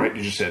wolf roar. Right,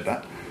 you just said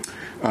that.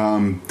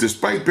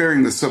 Despite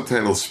bearing the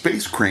subtitle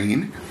Space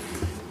Crane,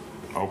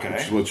 okay,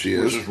 which is what she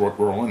is. Which is what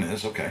Roland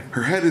is, okay.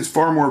 Her head is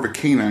far more of a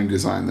canine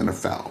design than a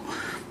fowl.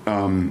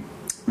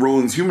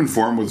 Roland's human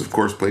form was, of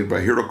course, played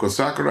by Hiroko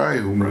Sakurai,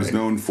 who was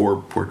known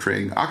for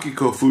portraying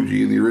Akiko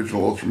Fuji in the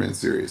original Ultraman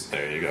series.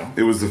 There you go.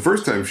 It was the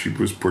first time she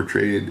was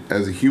portrayed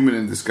as a human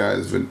in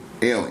disguise of an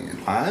alien.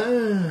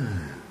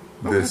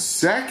 The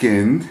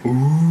second...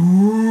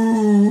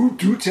 Ooh,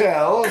 do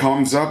tell.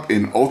 Comes up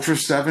in Ultra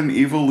 7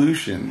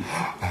 Evolution.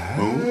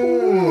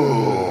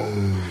 Oh.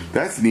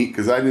 That's neat,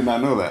 because I did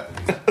not know that.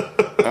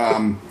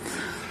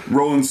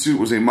 Roland's suit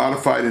was a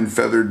modified and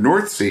feathered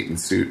North Satan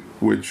suit,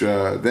 which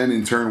then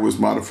in turn was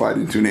modified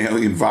into an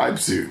alien vibe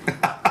suit.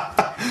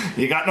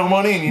 You got no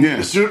money and you need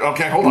a suit?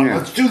 Okay, hold on.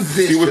 Let's do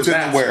this. See what's in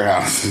the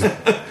warehouse.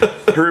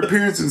 Her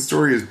appearance and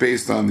story is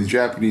based on the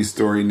Japanese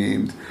story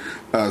named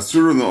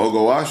Tsuru no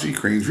Ogawashi,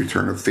 Crane's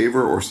Return of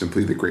Favor, or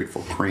simply The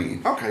Grateful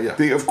Crane. Okay, yeah.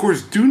 They, of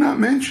course, do not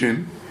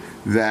mention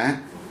that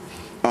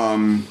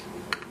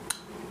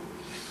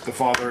the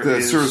father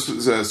is...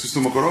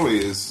 Susumu Koroe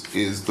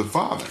is the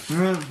father.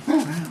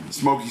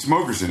 Smokey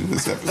Smokerson in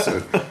this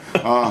episode.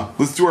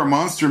 Let's do our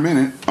Monster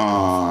Minute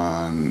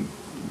on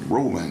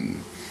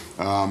Roland.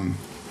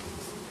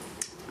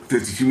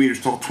 52 meters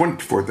tall,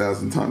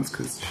 24,000 tons,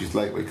 because she's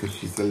lightweight, because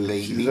she's a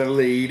lady. She's a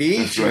lady.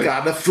 That's She right.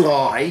 gotta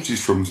fly.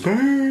 She's from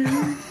Spain.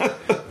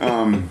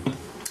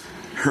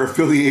 Her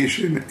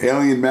affiliation,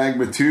 Alien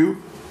Magma 2,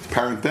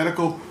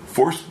 parenthetical,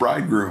 Forced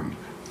Bridegroom.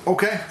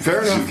 Okay,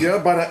 fair enough. Yeah,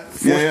 but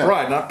Forced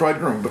Bride, not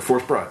Bridegroom, but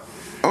Forced Bride.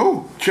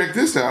 Oh, check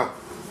this out.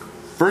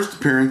 First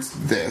appearance,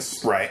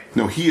 this. Right.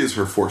 No, he is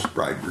her Forced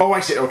Bridegroom. Oh, I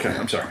see. Okay,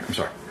 I'm sorry.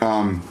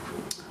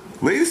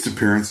 Latest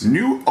appearance,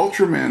 new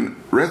Ultraman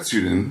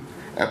Retsuden,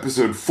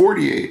 episode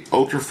 48,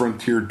 Ultra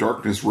Frontier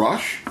Darkness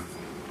Rush.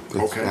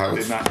 That's I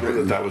did not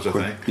know that was a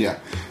thing. Yeah.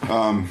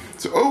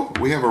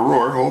 We have a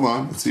roar. Hold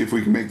on. Let's see if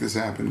we can make this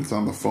happen. It's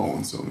on the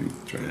phone, so let me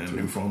try to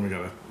new phone, we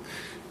gotta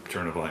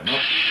turn the volume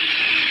up.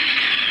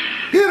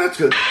 Yeah, that's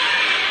good.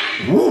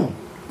 Woo.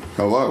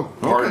 Hello.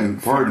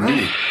 Pardon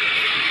me.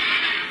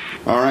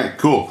 All right,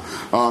 cool.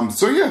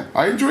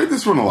 I enjoyed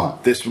this one a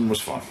lot. This one was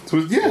fun.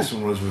 This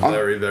one was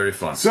very, very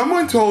fun.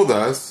 Someone told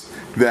us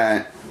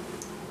that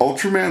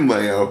Ultraman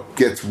Leo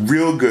gets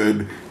real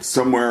good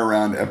somewhere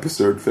around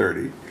episode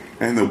 30.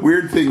 And the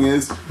weird thing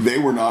is, they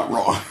were not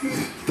wrong.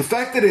 The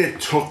fact that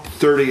it took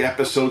 30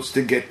 episodes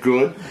to get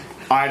good,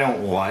 I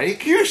don't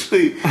like.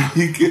 Usually,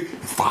 you get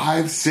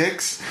 5,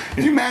 6.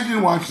 Can you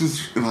imagine watching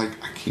this and like,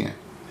 I can't.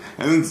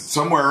 And then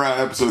somewhere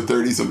around episode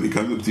 30, somebody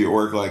comes up to your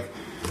work like,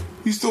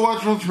 you still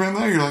watching Ultraman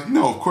Leo? You're like,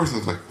 no, of course. I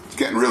was like, it's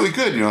getting really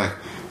good. And you're like,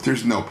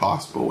 there's no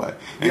possible way.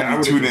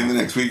 And you tune in the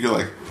next week, you're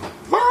like,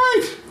 all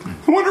right,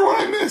 I wonder what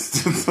I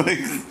missed. It's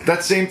like,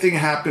 that same thing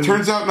happened.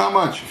 Turns out not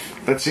much.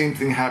 That same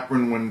thing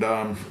happened when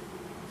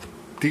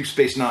Deep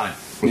Space Nine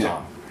was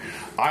on.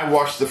 I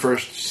watched the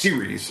first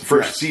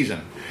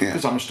season,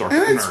 because I'm a Star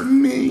Trek nerd.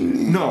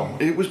 No,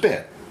 it was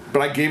bad.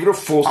 But I gave it a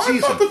full season.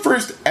 I thought the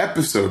first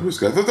episode was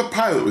good. I thought the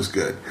pilot was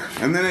good.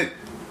 And then it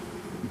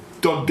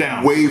dug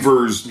down.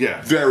 Wavers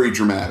very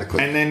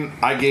dramatically. And then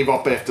I gave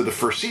up after the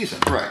first season.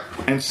 Right.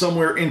 And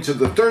somewhere into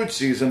the third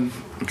season,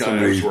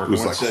 somebody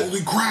was like,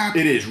 holy crap.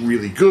 It is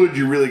really good.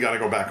 You really got to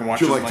go back and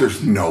watch it. You're like,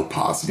 there's no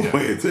possible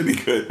way it's any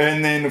good.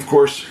 And then, of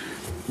course,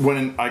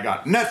 when I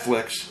got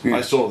Netflix, I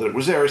saw that it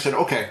was there. I said,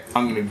 okay,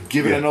 I'm going to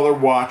give it another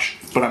watch,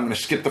 but I'm going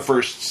to skip the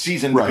first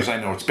season because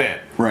I know it's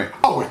bad. Right.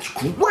 Oh, it's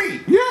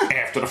great. Yeah.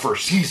 After the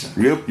first season.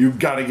 Yep. You've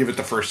got to give it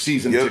the first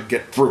season to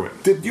get through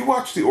it. Did you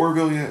watch The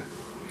Orville yet?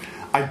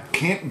 I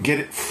can't get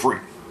it free,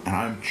 and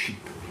I'm cheap.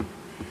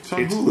 It's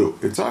on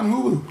Hulu. It's on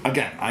Hulu.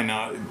 Again, I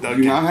know. Do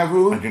you not have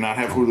Hulu? I do not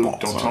have Hulu.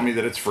 Don't tell me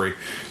that it's free.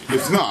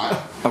 It's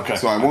not. Okay.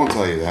 So I won't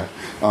tell you that.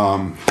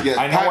 Pat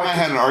and I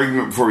had an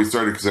argument before we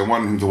started because I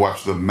wanted him to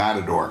watch The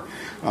Matador,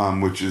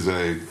 which is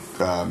a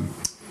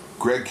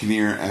Greg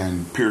Kinnear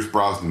and Pierce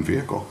Brosnan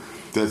vehicle.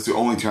 That's the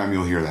only time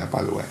you'll hear that,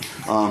 by the way.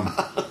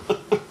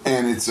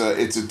 And it's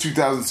a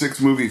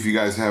 2006 movie. If you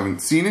guys haven't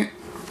seen it,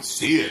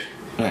 see it.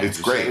 Yeah,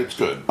 it's great. It's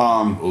good.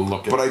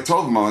 But I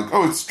told him, I'm like,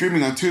 oh, it's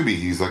streaming on Tubi.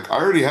 He's like, I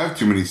already have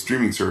too many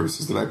streaming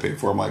services that I pay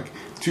for. I'm like,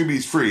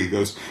 Tubi's free. He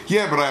goes,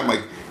 yeah, but I'm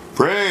like,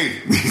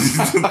 free.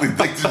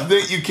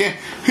 Like, you can't.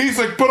 He's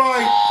like, but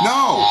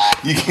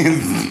you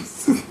can't.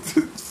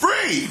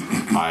 Free.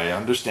 I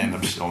understand.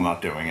 I'm still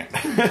not doing it.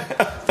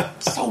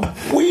 So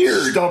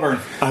weird. Stubborn.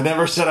 I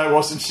never said I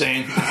wasn't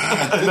sane.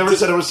 I never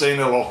said I was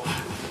sane at all.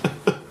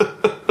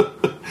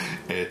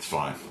 It's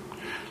fine.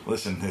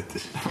 Listen,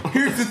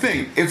 here's the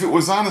thing. If it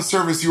was on a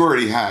service you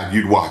already had,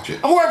 you'd watch it.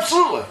 Oh,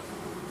 absolutely.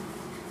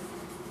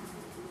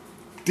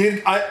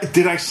 Did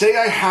I say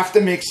I have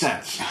to make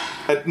sense?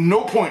 At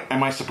no point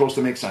am I supposed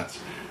to make sense.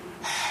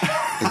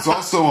 It's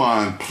also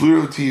on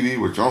Pluto TV,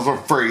 which is also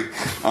free.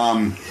 It's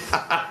on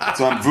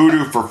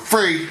Vudu for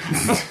free.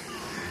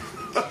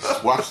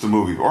 Just watch the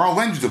movie. Or I'll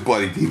lend you the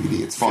bloody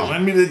DVD. It's fine.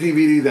 Lend me the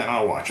DVD, then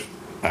I'll watch it.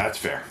 That's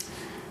fair.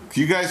 If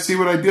you guys see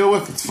what I deal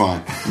with, it's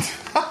fine.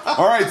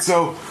 All right,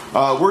 so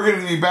we're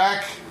going to be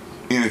back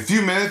in a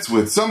few minutes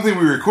with something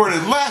we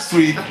recorded last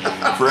week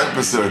for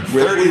episode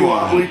 31.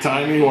 Wobbly,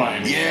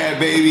 timey-wimey. Yeah,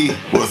 baby.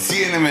 We'll see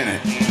you in a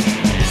minute.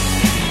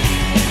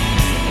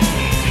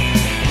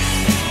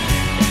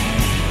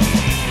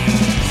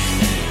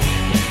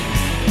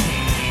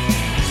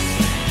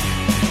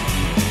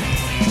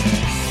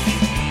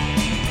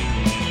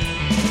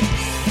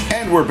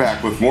 And we're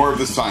back with more of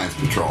the Science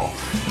Patrol.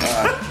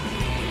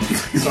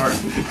 Sorry.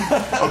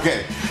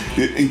 Okay.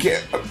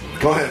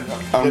 Go ahead.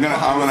 I'm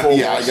gonna.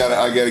 Yeah, I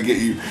gotta get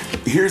you.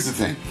 Here's the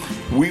thing.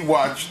 We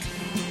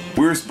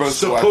were supposed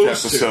to watch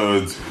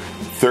episodes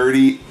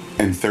 30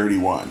 and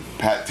 31.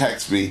 Pat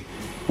texts me,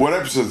 what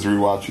episodes are we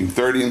watching?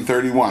 30 and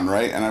 31,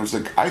 right? And I was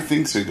like, I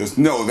think so. He goes,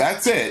 no,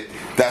 that's it.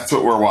 That's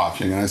what we're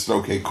watching. And I said,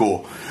 okay,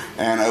 cool.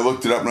 And I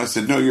looked it up and I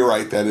said, no, you're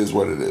right. That is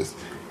what it is.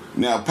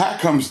 Now,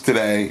 Pat comes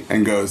today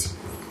and goes,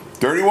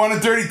 31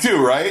 and 32,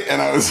 right?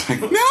 And I was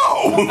like, no!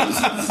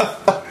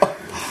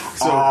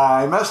 So,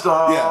 I messed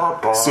up.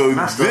 Yeah. So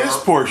this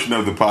portion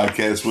of the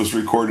podcast was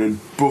recorded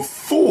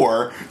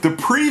before the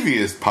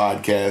previous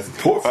podcast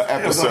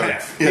episode.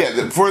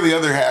 Before the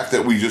other half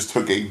that we just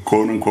took a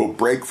quote-unquote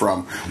break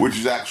from, which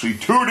is actually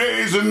 2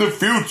 days in the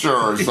future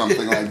or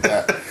something like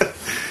that.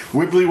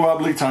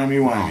 Wibbly-wobbly,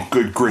 timey-wimey. Oh,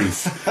 good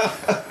grief.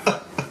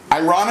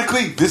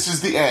 Ironically, this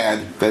is the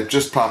ad that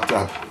just popped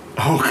up.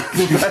 Oh,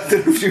 the Back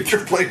to the Future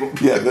Playmobil.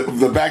 Yeah,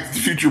 the Back to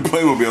the Future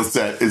Playmobil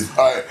set is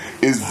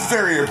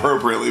very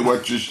appropriately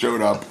what just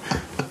showed up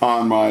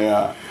on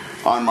my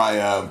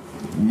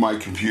my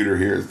computer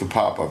here. Is the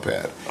pop-up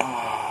ad.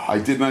 I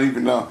did not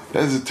even know.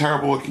 That is a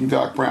terrible looking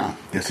Doc Brown.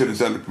 Yes. Could have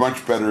done it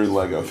much better in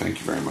Lego. Thank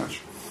you very much.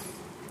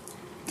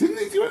 Didn't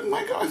they do it in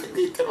Lego? I think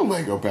they did a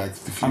Lego Back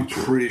to the Future.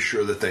 I'm pretty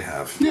sure that they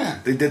have. Yeah.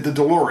 They did the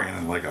DeLorean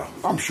in Lego.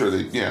 I'm sure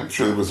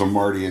there was a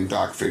Marty and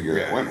Doc figure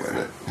that went with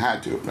it.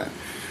 Had to have been.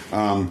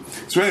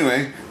 So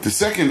anyway, the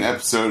second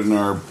episode in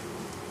our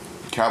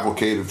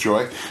cavalcade of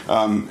joy,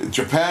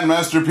 Japan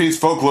Masterpiece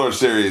Folklore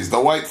Series, The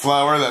White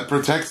Flower That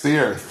Protects the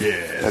Earth.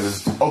 Yeah. That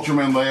is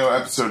Ultraman Leo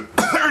episode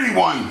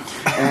 31.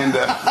 And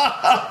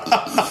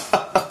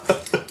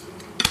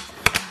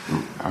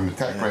I'm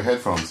attacked by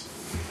headphones.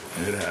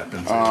 It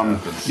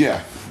happens.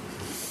 Yeah.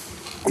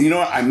 You know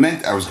what?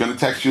 I was going to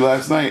text you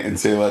last night and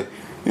say, like,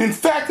 in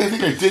fact, I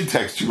think I did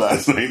text you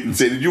last night and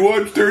say, did you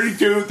watch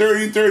 32,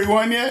 30, and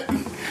 31 yet?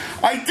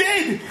 I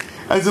did!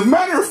 As a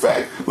matter of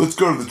fact, let's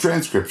go to the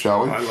transcript,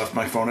 shall we? I left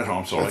my phone at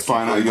home, so that's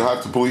fine. You'll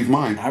have to believe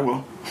mine. I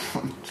will.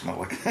 It's not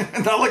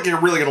like you're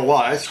really going to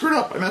lie. I screwed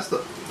up. I messed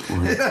up.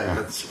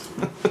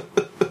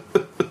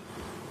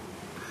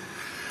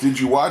 Did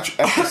you watch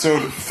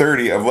episode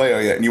 30 of Leo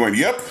yet? And you went,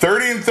 yep,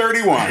 30 and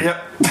 31.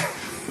 Yep.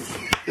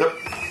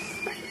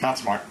 Not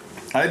smart.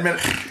 I admit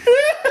it.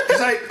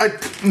 Because I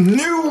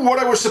knew what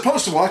I was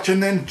supposed to watch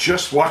and then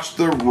just watched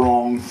the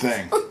wrong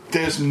thing.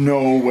 There's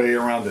no way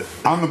around it.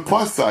 On the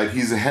plus side,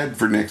 he's ahead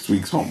for next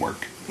week's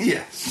homework.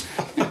 Yes.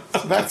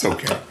 So that's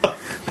okay.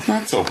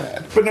 Not so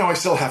bad. But now I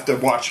still have to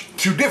watch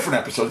 2 different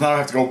episodes. Now I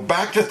have to go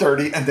back to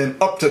 30 and then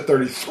up to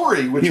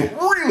 33, which will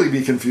really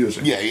be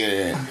confusing.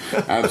 Yeah.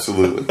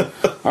 Absolutely.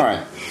 All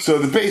right. So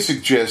the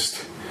basic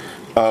gist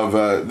of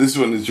this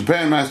one is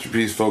Japan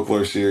Masterpiece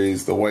Folklore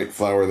Series, The White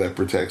Flower That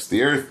Protects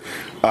the Earth,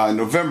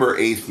 November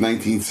 8th,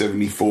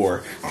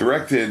 1974.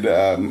 Directed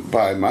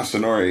by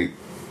Masanori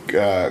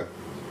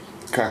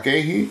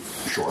Kakehi.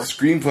 Sure.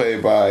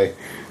 Screenplay by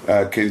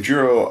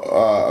Kenjiro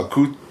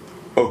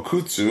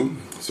Okutsu.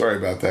 Sorry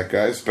about that,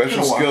 guys.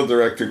 Special skill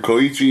director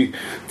Koichi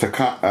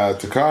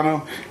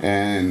Takano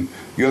and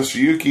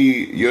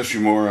Yoshiyuki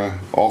Yoshimura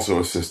also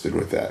assisted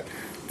with that.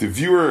 The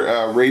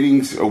viewer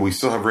ratings... Oh, we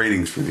still have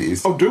ratings for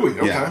these. Oh, do we?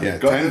 Okay. Yeah,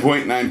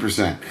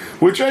 10.9%,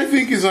 which I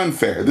think is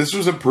unfair. This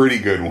was a pretty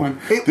good one.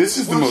 This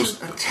is the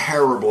most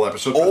terrible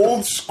episode.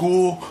 Old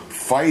school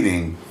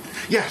fighting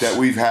that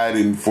we've had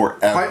in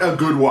forever. Quite a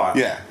good while.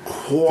 Yeah.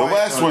 The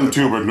last one,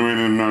 too, but we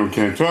didn't know. We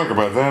can't talk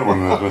about that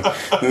one. All right.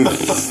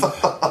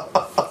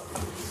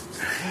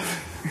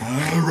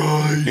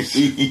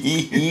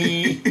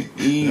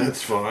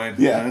 That's fine.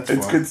 Yeah, that's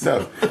it's fine. good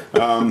stuff.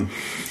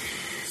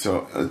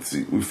 So let's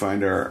see. We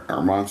find our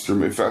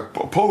monster. If I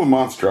pull the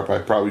monster up, I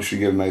probably should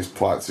get a nice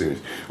plot series.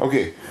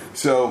 Okay,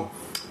 so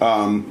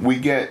we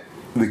get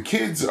the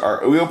kids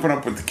are. We open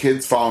up with the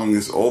kids following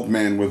this old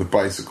man with a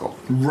bicycle.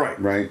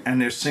 Right.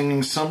 And they're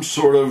singing some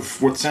sort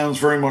of what sounds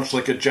very much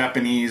like a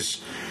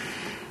Japanese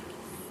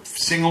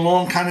sing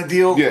along kind of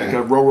deal. Yeah. Like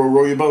a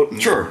row your boat.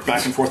 And sure.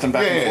 Back and forth and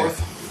back and forth.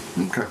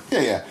 Okay.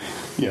 Yeah.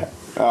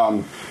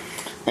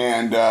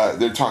 And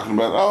they're talking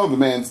about, the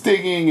man's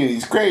digging, and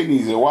he's great, and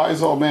he's a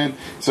wise old man.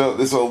 So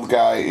this old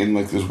guy in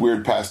like this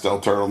weird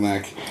pastel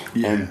turtleneck,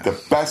 and the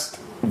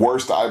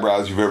worst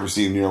eyebrows you've ever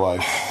seen in your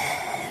life.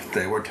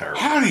 They were terrible.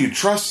 How do you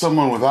trust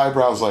someone with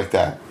eyebrows like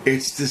that?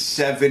 It's the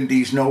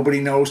 70s. Nobody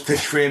knows to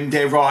trim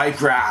their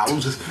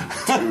eyebrows.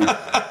 Dude,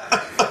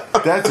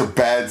 that's a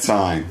bad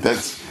sign.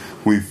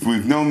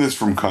 We've known this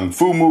from kung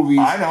fu movies.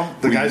 I know.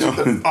 The guys with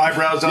the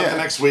eyebrows out the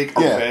next week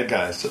are bad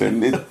guys.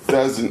 And it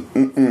doesn't...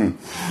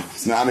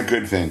 it's not a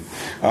good thing.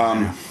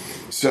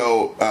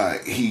 So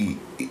he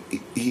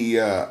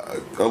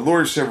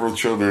allures several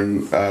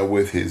children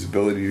with his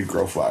ability to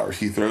grow flowers.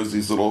 He throws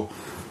these little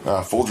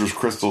Folgers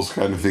crystals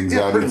kind of things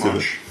out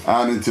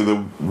into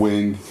the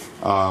wind.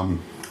 And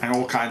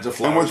all kinds of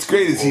flowers. And what's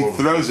great is he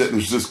throws it and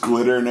there's just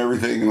glitter and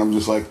everything. And I'm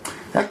just like,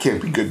 that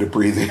can't be good to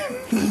breathe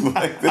in.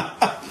 Like that.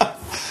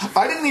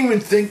 I didn't even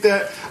think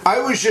that. I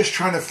was just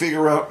trying to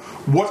figure out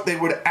what they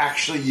would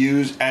actually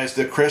use as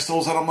the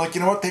crystals. And I'm like,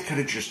 you know what? They could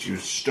have just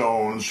used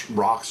stones,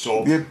 rock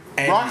salt. Yeah,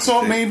 rock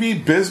salt, maybe,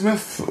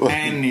 bismuth.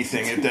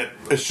 Anything. That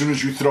as soon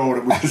as you throw it,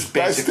 it was just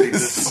basically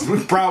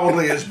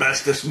probably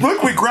asbestos.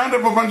 Look, we ground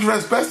up a bunch of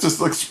asbestos,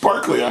 like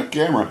sparkly on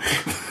camera.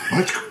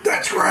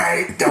 That's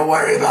great. Don't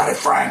worry about it,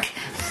 Frank.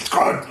 It's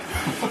good.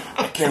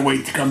 I can't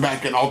wait to come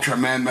back in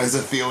Ultraman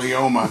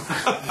mesothelioma.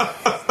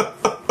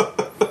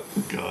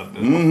 God,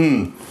 no.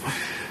 Mm-hmm.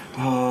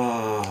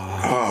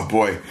 Oh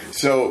boy.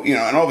 So,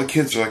 and all the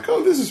kids are like,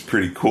 oh, this is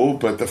pretty cool,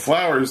 but the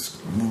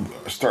flowers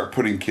start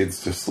putting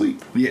kids to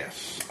sleep.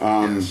 Yes.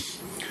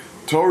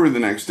 Toru the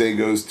next day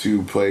goes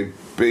to play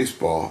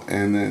baseball,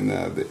 and then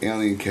the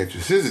alien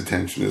catches his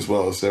attention as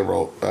well as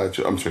several,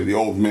 the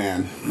old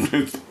man.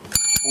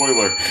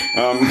 Spoiler.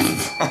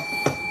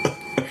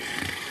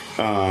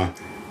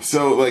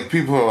 So, like,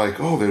 people are like,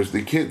 oh, there's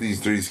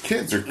these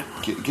kids are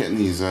getting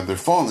these, they're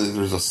falling,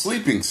 there's a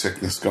sleeping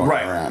sickness going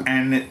around.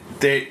 And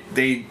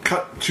they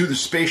cut to the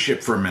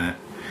spaceship for a minute,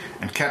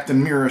 and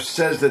Captain Mirror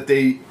says that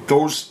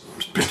those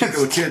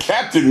particular kids...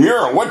 Captain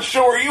Mirror, what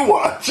show are you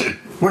watching?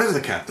 Whatever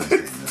the captain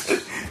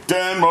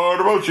Dan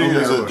Moriboshi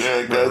is a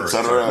dick,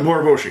 etc.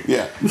 Moriboshi.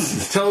 Yeah.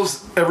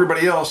 Tells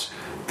everybody else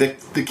that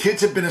the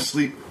kids have been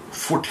asleep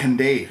for 10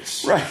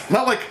 days. Right.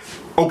 Not like...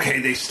 Okay,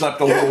 they slept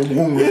a little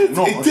longer.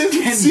 No, it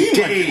didn't 10 seem days.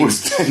 like it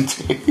was 10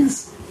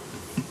 days.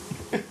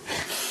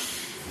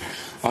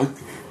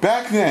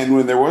 Back then,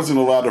 when there wasn't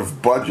a lot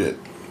of budget,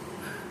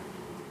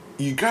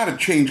 you got to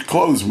change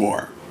clothes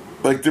more.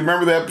 Like, do you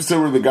remember the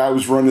episode where the guy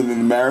was running in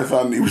the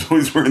marathon and he was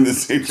always wearing the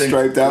same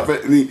striped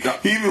outfit? And he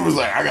even was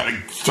like, I got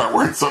to start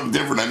wearing something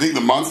different. I think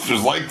the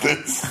monsters like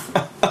this.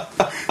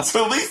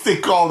 So at least they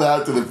called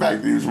out to the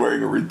fact that he was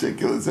wearing a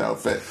ridiculous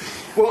outfit.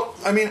 Well,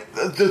 I mean,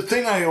 the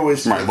thing I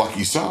always... My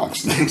lucky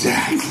socks.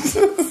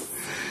 Exactly.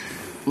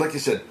 Like you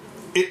said,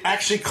 it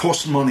actually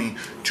costs money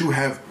to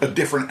have a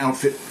different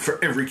outfit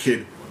for every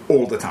kid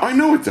all the time. I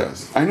know it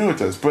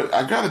does. But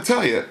I got to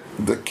tell you,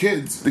 the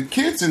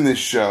kids in this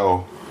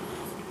show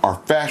are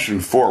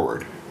fashion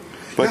forward.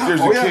 Like,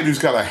 there's a kid who's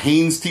got a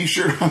Hanes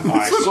t-shirt on.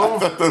 I saw. I thought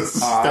that was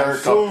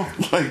hysterical.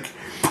 Like,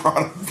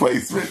 product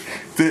placement.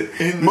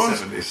 In the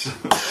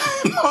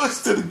 70s.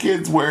 Most of the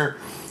kids wear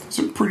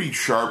some pretty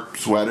sharp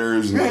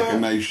sweaters and like a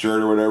nice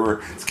shirt or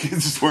whatever. This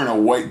kid's just wearing a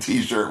white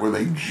t-shirt with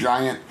a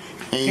giant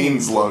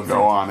Hanes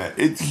logo on it.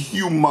 It's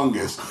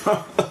humongous.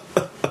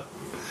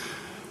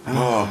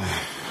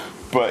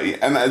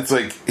 And it's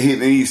like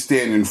he's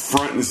standing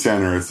front and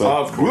center. It's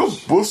like,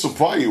 we'll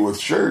supply you with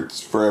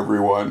shirts for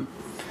everyone.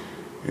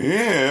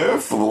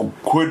 If a little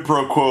quid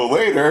pro quo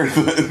later. And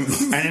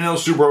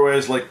Subaru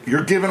is like,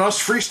 you're giving us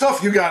free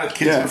stuff? You got it,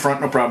 kids in the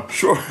front, no problem.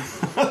 Sure.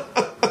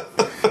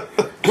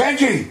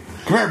 Kenji,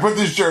 come here, put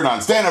this shirt on.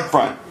 Stand up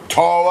front.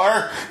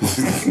 Taller.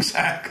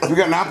 Exactly. We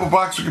got an apple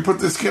box we can put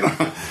this kid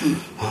on.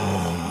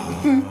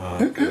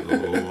 Good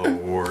little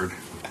award.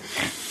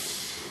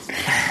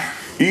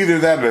 Either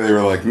that or they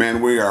were like,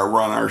 man, we are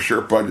run our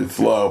shirt budgets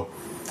low.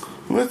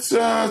 Let's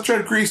try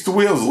to grease the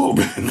wheels a little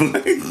bit.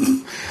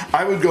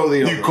 I would go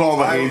the other. You call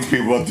the Hanes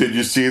people up. Did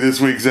you see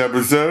this week's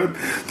episode?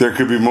 There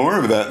could be more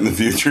of that in the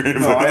future.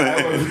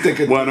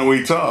 Why don't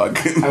we talk?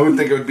 I would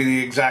think it would be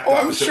the exact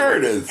opposite. I'm sure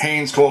it is.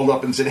 Hanes called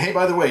up and said, hey,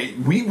 by the way,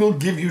 we will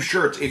give you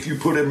shirts if you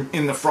put them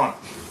in the front.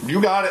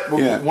 You got it.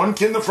 We'll put one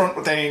kid in the front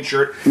with the Hanes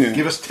shirt. Yeah.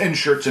 Give us 10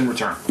 shirts in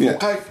return. Yeah.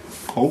 Okay.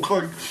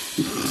 Okay.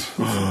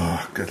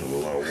 Good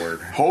little word.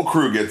 Whole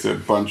crew gets a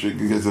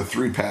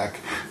 3-pack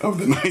of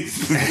the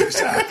nice.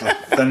 Exactly.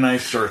 The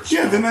nice shirts.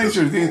 Yeah, the nice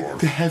shirts.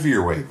 The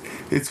heavier weight.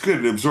 It's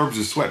good. It absorbs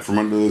the sweat from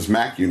under those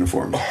Mac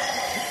uniforms.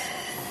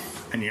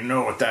 And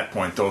at that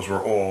point, those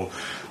were all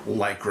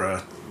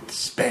Lycra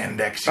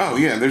spandex. Oh,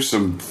 yeah. There's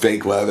some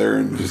fake leather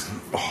and just...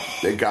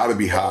 they gotta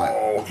be hot.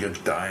 Oh, you're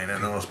dying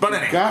in those. But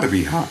anyway. Gotta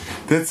be hot.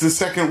 That's the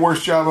second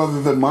worst job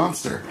other than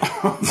Monster.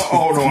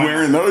 Oh, no.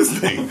 Wearing those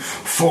things.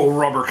 Full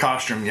rubber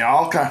costume,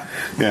 y'all. Okay.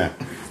 Yeah.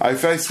 I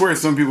swear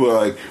some people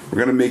are like, we're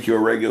going to make you a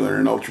regular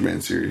in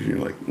Ultraman series. And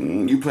you're like,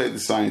 you played the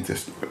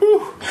scientist.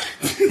 Ooh.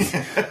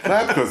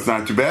 Lab coat's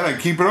not too bad. I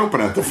keep it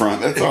open at the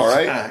front. That's all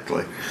right.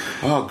 Exactly.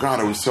 Oh, God,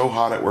 it was so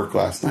hot at work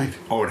last night.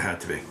 Oh, it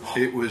had to be.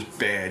 It was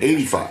bad.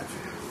 85.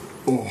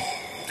 Oh.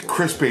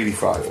 Crisp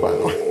 85, by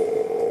the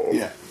way.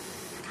 Yeah.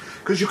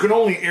 because you can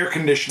only air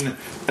condition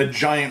a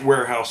giant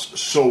warehouse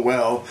so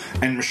well,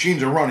 and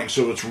machines are running,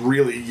 so it's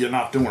really, you're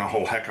not doing a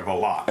whole heck of a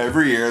lot.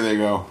 Every year they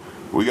go,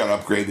 we got to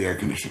upgrade the air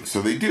conditioning.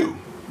 So they do.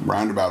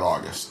 Round about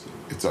August,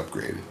 it's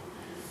upgraded.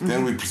 Mm-hmm.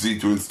 Then we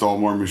proceed to install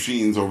more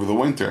machines over the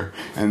winter,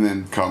 and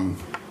then come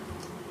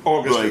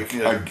August,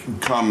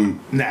 come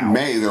now.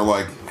 May, they're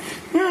like,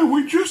 yeah,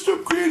 we just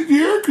upgraded the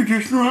air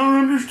conditioner. I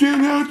don't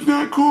understand how it's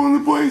not cooling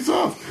the place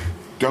off.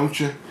 Don't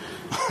you?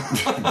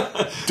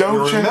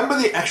 Don't you? Remember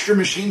the extra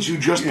machines you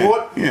just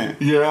bought? Yeah.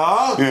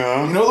 Yeah.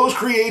 You know those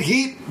create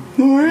heat?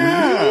 Oh,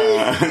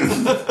 yeah.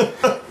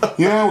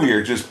 Yeah, we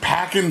are just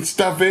packing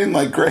stuff in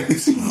like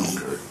crazy. Oh,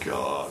 good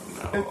God,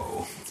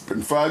 no. It's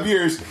been 5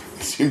 years.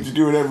 I seem to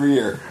do it every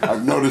year.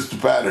 I've noticed a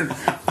pattern.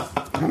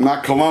 I'm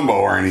not Columbo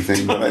or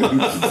anything, but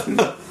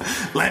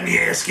let me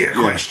ask you a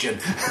question.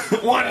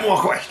 One more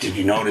question. Did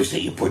you notice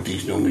that you put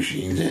these new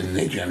machines in and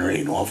they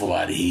generate an awful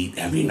lot of heat?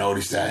 Have you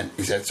noticed that?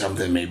 Is that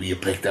something maybe you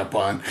picked up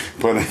on?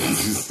 But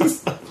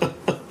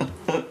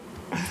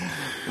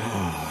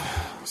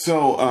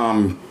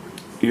so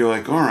you're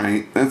like, all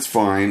right, that's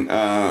fine.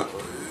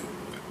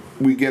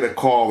 We get a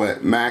call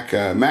that Mac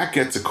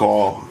gets a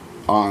call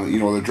on,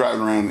 they're driving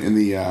around in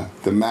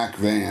the Mac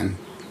van.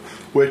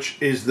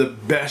 Which is the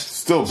best,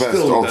 still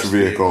Ultra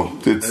vehicle.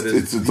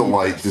 It's a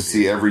delight to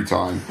see every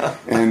time.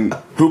 And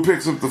who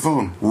picks up the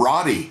phone?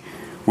 Roddy.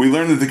 We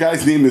learned that the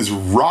guy's name is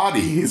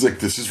Roddy. He's like,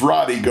 this is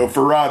Roddy. Go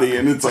for Roddy.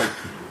 And it's like,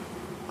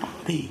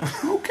 Roddy.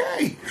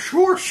 Okay,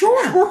 sure.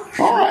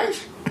 All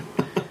right.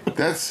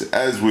 That's,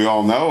 as we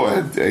all know,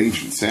 an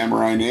ancient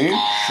samurai name.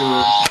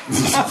 Sure.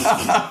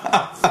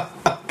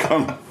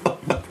 Come.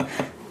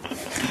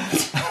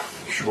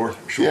 Sure.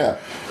 Yeah.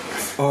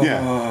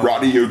 Yeah,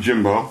 Roddy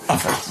Yojimbo.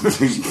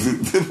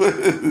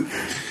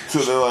 So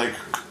they're like,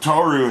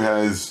 Toru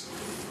has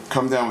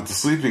come down with the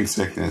sleeping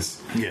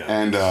sickness. Yeah.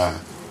 And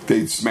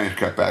they smash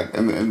cut back.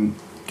 And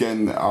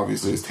Gen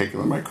obviously is taking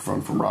the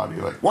microphone from Roddy.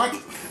 Like, what?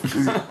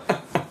 So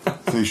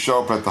they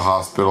show up at the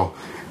hospital.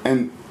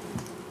 And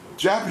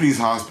Japanese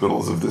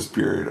hospitals of this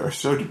period are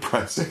so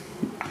depressing.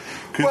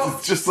 Because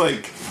it's just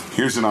like,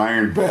 here's an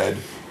iron bed.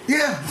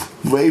 Yeah.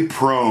 Lay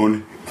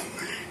prone.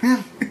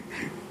 Yeah.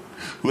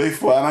 Lay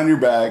flat on your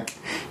back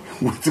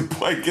with the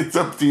blankets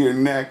up to your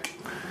neck.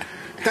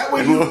 That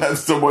way and we'll have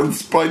someone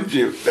sponge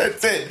you.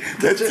 That's it.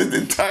 That's an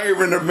entire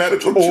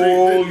medical treatment.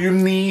 All you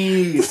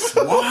need.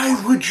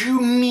 Why would you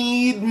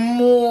need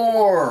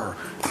more?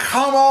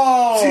 Come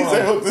on. Jeez,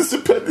 I hope this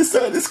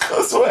appendicitis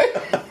goes away.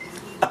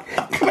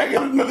 Can I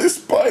get another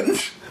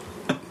sponge?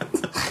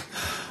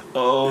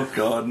 Oh,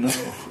 God, no.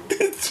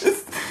 It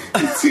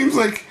seems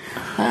like,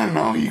 I don't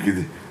know,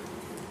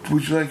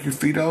 would you like your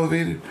feet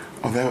elevated?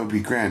 Oh, that would be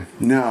grand.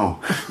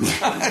 No.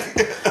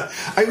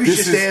 I was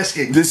just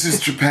asking. This is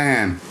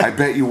Japan. I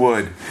bet you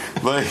would.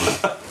 Like,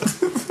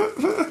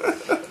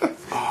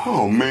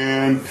 oh,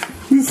 man.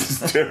 This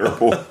is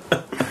terrible.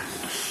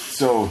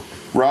 So,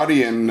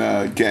 Roddy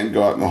and Gen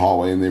go out in the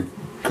hallway, and they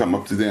come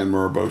up to Dan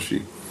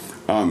Muraboshi.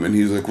 And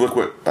he's like, look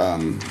what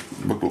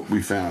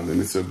we found. And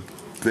it's a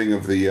thing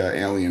of the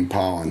alien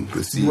pollen,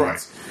 the seeds.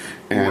 Right.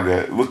 And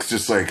it looks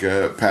just like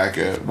a pack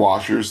of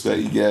washers that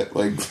you get.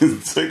 Like,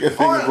 it's like a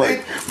thing of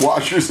like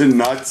washers and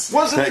nuts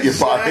that you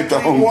buy at the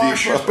Home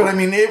Depot. But I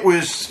mean, it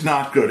was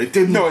not good. It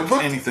didn't look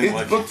anything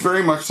like it. It looked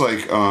very much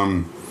like,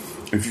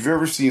 if you've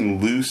ever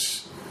seen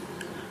loose...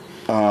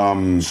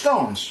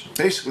 stones,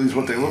 basically, is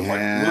what they look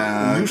like.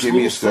 Give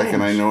me a second.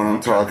 Stones. I know what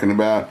I'm talking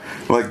about.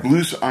 Like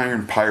loose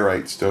iron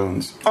pyrite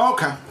stones. Oh,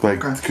 okay.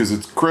 Because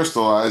it's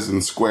crystallized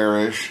and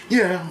squarish.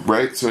 Yeah.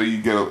 Right? So you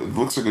get it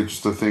looks like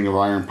just a thing of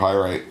iron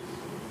pyrite.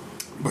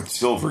 But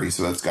silvery,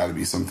 so that's got to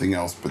be something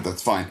else, but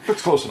that's fine.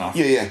 It's close enough.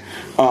 Yeah.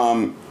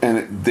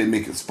 And they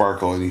make it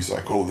sparkle, and he's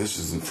like, oh, this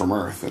isn't from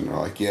Earth. And they're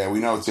like, yeah,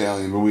 we know it's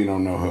alien, but we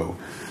don't know who.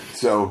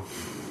 So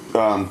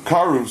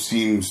Karu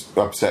seems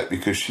upset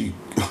because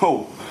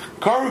Karu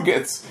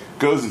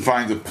goes and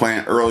finds a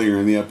plant earlier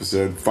in the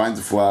episode, finds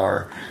a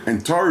flower,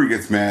 and Toru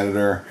gets mad at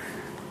her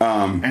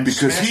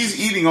because he's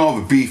eating all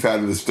the beef out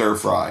of the stir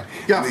fry.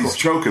 Yeah, and he's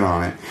choking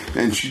on it,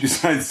 and she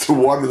decides to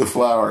water the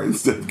flower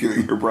instead of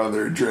giving her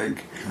brother a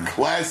drink.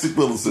 Classic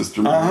little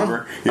sister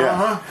maneuver.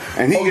 Yeah.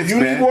 And he gets you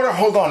mad. Need water?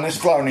 Hold on, this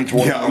flower needs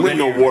water. Yeah, I'm going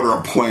to go water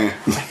a plant.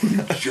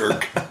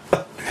 Jerk.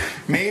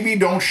 Maybe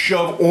don't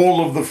shove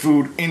all of the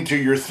food into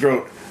your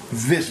throat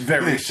this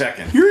very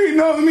second. You're eating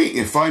all the meat.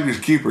 You finders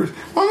keepers.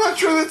 I'm not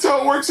sure that's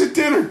how it works at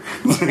dinner.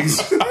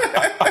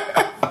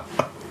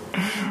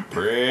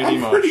 Pretty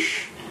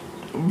much.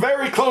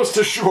 Very close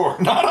to shore.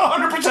 Not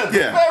 100%.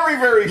 Yeah. Very,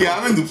 very close.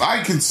 Yeah,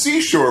 I can see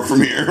shore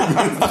from here.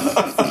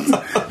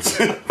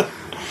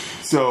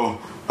 So,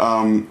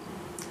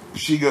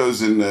 she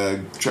goes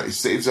and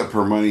saves up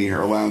her money,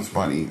 her allowance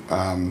money,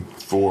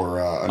 for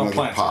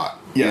another pot.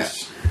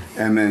 Yes.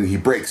 Yeah. And then he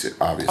breaks it,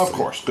 obviously. Of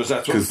course, because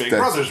that's what Big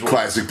Brothers were.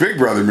 Classic Big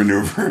Brother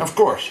maneuver. Of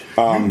course.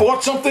 You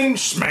bought something,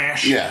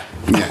 smash. Yeah.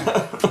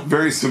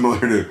 Very similar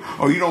to,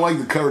 oh, you don't like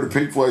the cover to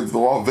Pink Floyd's The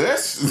Wall?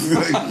 This?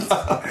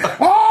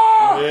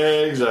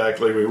 Oh!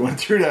 Exactly. We went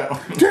through that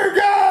one. Dear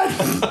God!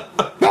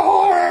 The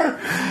horror!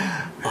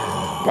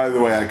 By the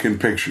way, I can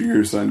picture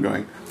your son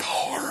going, the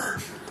horror.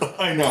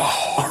 I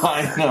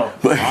know.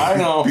 Like, I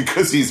know.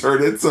 Because he's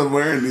heard it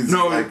somewhere and he's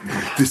like,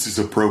 this is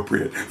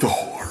appropriate. The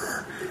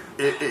horror.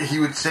 He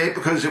would say it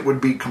because it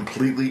would be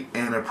completely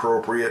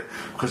inappropriate,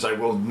 because I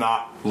will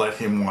not let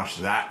him watch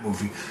that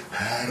movie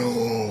at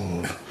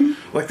all.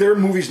 Like, there are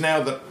movies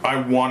now that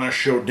I want to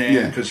show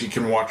Dan because he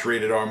can watch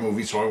rated R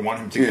movies, so I want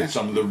him to get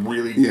some of the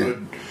really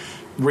good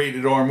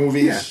rated R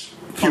movies. Yeah.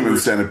 Human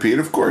Centipede,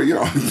 of course, you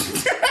know.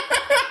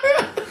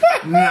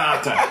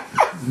 Not that.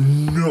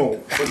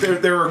 No.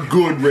 But there are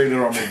good rated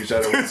R movies.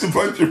 There's a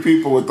bunch of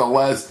people with the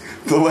last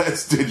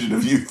digit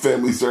of Youth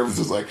Family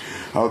Services like,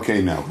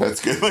 okay, no,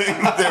 that's good.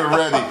 They're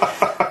ready.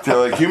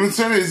 They're like, Human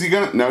Centipede, is he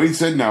gonna? No, he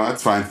said no,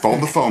 that's fine.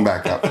 Fold the phone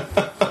back up.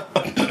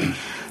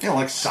 You know,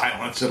 like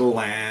Silence of the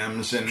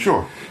Lambs and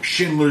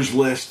Schindler's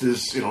List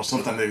is,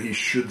 something that he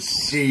should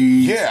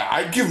see. Yeah,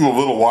 I'd give him a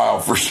little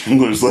while for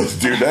Schindler's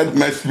List, dude. That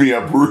messed me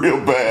up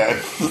real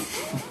bad.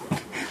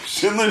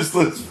 Schindler's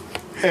List.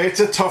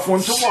 It's a tough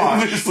one to watch.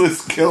 Schindler's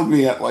List killed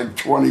me at like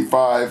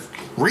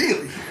 25.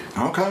 Really?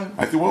 Okay.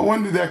 I think, well,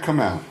 when did that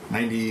come out?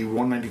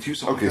 91, 92,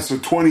 something okay, like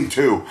that. So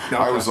 22. Okay.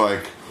 I was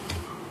like,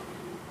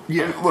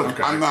 look,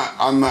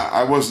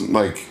 I wasn't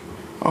like,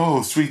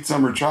 oh, sweet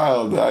summer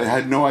child. I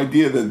had no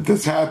idea that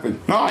this happened.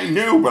 No, I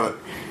knew, but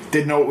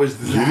didn't know it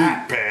was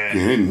that bad.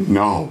 You didn't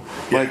know.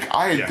 Yeah. Like,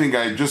 I think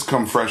I had just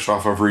come fresh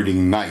off of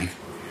reading Night.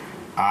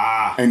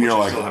 And you're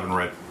like, I still haven't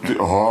read.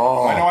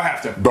 Oh, I know I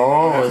have to.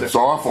 Oh, it's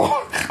awful.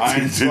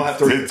 I still have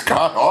to read. It's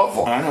god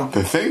awful. I know.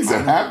 The things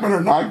that happen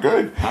are not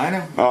good.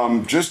 I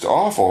know. Just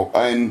awful.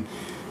 And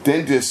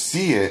then to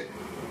see it,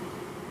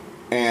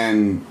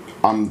 and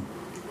I'm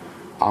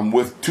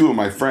with two of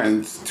my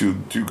friends, two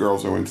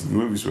girls I went to the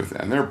movies with,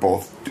 and they're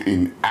both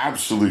in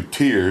absolute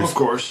tears. Of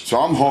course. So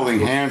I'm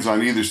holding hands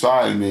on either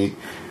side of me.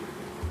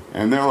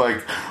 And they're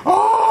like,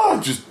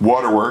 oh, just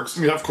waterworks.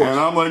 Yeah, of course. And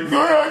I'm like,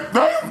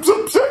 I'm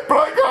so sick, but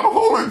I gotta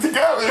hold it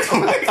together.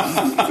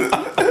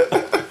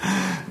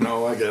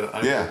 No, I get it.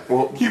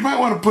 Well, you might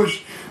want to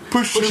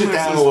push it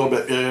down a little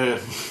bit. Yeah.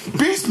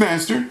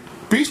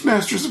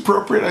 Beastmaster's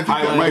appropriate. I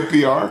think that might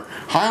be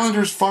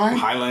Highlander's fine.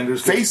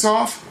 Highlander's Face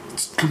Off.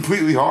 It's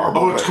completely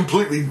horrible. Oh, it's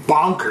completely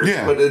bonkers.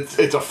 Yeah. But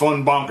it's a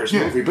fun bonkers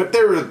movie. But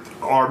there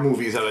are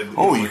movies that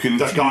you can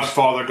The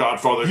Godfather.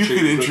 You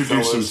can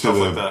introduce them to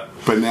the like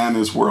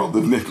Bananas World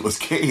of Nicolas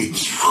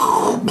Cage.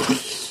 Oh,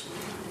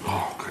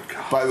 good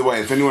God. By the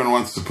way, if anyone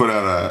wants to put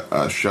out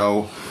a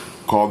show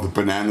called The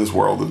Bananas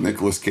World of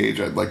Nicolas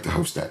Cage, I'd like to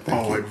host that.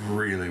 Thank you. I'd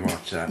really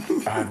watch that.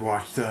 I'd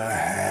watch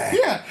that.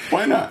 Yeah,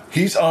 why not?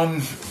 He's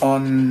on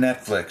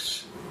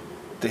Netflix.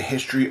 The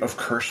History of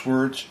Curse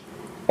Words.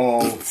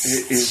 Oh,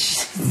 it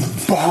is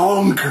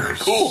bonkers.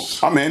 Cool.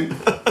 I'm in.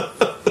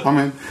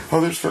 Oh,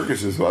 there's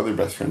Fergus's other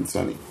best friend,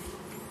 Sonny.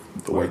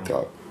 The white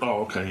dog.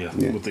 Oh, okay, yeah.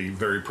 With the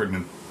very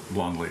pregnant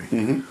blonde lady.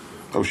 Mm-hmm.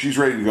 Oh, she's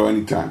ready to go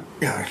anytime.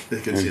 Yeah, I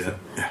can see that.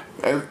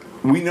 Yeah.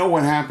 We know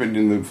what happened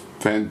in the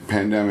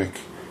pandemic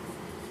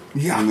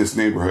in this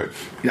neighborhood.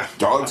 Yeah.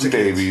 Dogs and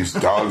babies.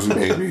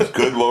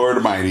 Good Lord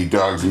Almighty,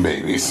 dogs and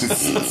babies.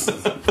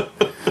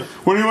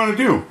 What do you want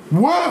to do?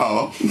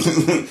 Well,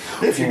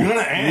 if you're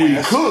gonna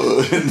ask, we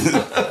could.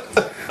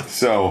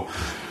 So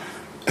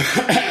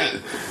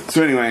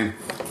anyway,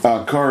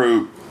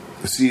 Kaoru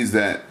sees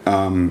that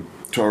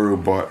Toru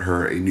bought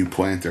her a new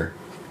planter,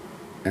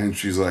 and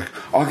she's like,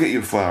 "I'll get you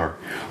a flower."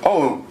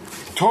 Oh,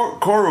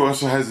 Kaoru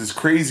also has this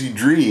crazy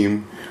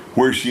dream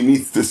where she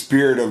meets the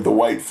spirit of the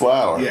white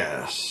flower.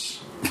 Yes.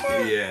 Wow.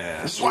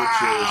 Which is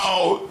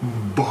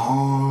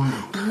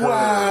bonkers.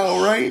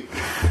 Wow, right?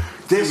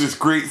 This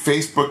great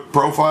Facebook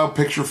profile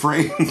picture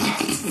frame.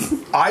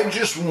 I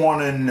just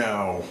want to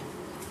know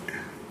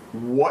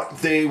what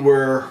they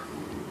were.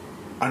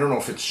 I don't know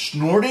if it's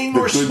snorting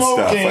or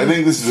smoking. Stuff. I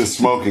think this is a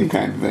smoking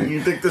kind of thing.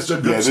 You think this is a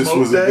good smoke day? Yeah, this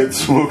was a good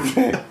smoke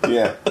day.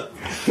 Yeah.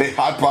 They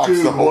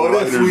hotboxed the whole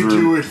writer's room. What if we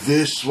do it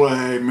this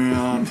way,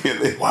 man?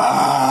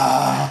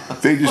 Wow.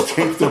 They just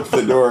taped up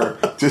the door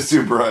to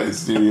Super High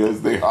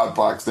Studios. They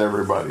hotboxed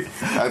everybody.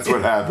 That's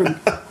what happened.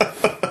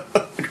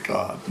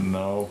 God,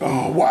 no.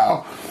 Oh,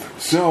 wow.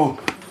 So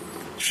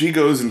she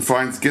goes and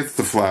gets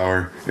the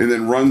flower, and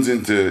then runs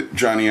into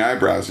Johnny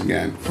Eyebrows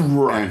again.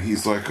 Right. And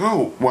he's like,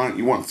 oh, why don't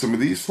you want some of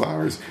these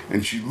flowers?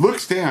 And she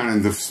looks down,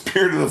 and the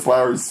spirit of the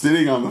flower is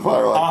sitting on the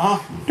flower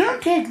like, don't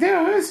take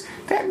those.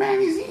 That man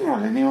is evil,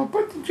 and they will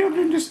put the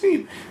children to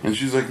sleep. And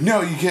she's like,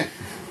 no, you can't.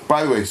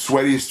 By the way,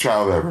 sweatiest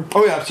child ever.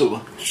 Oh, yeah, absolutely.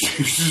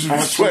 She's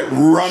sweat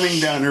running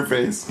down her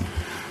face.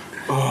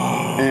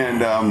 And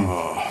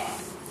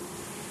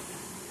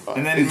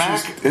then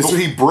Mac... so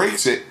he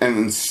breaks it and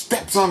then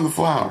steps on the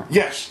flower.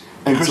 Yes.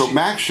 And so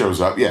Mac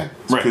shows up,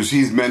 because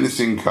he's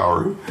menacing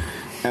Kaoru.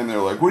 And they're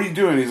like, what are you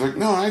doing? He's like,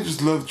 no, I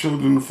just love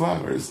children of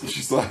flowers. And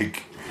she's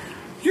like,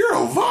 you're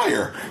a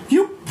liar.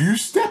 You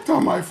stepped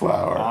on my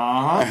flower.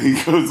 And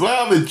he goes,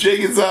 well, the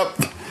jig is up.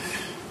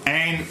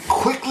 And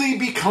quickly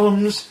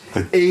becomes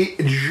a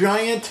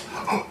giant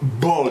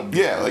bug.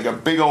 Yeah, like a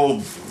big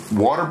old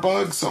water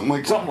bug, something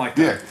like that.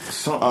 Yeah.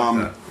 Something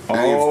like that.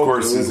 And he, of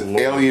course, is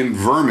alien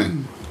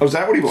vermin. Oh, is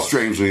that what he was?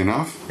 Strangely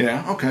enough.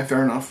 Yeah, okay,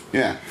 fair enough.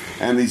 Yeah.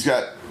 And he's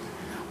got...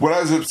 What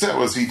I was upset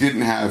was he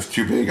didn't have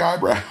too big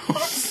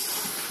eyebrows.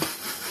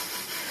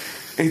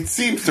 It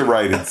seems to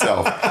write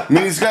itself. I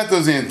mean, he's got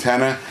those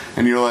antennae,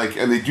 and you're like...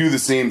 And they do the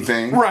same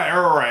thing.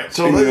 Right.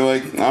 So and you're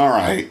like, all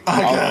right,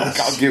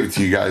 I'll give it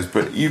to you guys,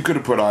 but you could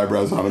have put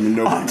eyebrows on him and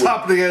nobody on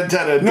top of the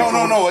antenna.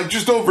 No, like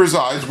just over his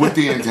eyes with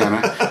the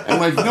antenna. And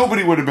like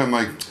nobody would have been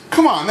like,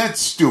 come on, that's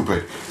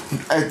stupid.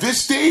 At this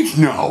stage,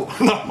 no.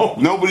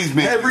 Nobody's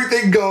making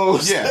everything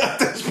goes. Yeah. At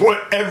this point,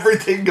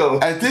 everything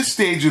goes. At this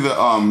stage of the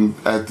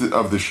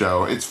of the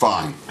show, it's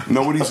fine.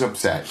 Nobody's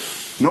upset.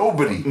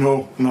 Nobody.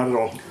 No, not at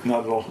all.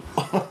 Not at all.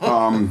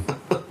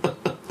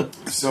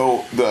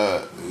 So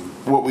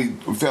what we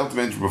failed to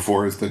mention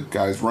before is the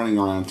guys running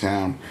around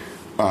town,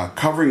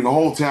 covering the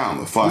whole town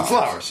with flowers. With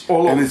flowers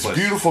all over and the it's place.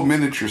 Beautiful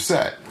miniature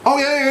set. Oh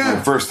yeah.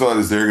 My first thought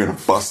is they're going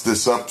to bust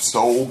this up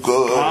so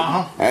good,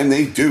 and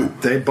they do.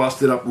 They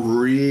busted up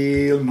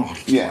real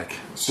nice. Yeah.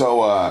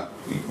 So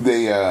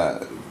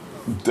the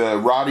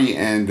Roddy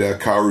and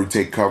Kaoru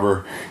take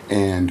cover,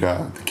 and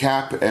the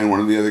Cap and one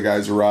of the other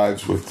guys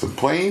arrives with some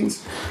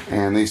planes,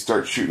 and they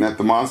start shooting at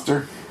the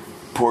monster.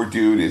 Poor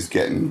dude is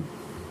getting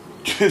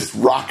just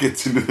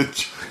rockets into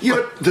the...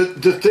 Yeah,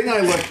 but the thing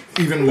I like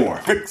even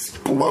more...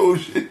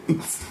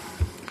 Explosions.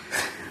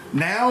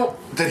 Now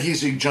that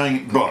he's a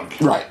giant bug...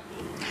 Right.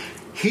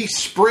 He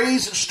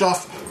sprays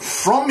stuff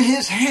from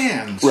his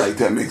hands... Right,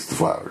 that makes the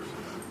flowers.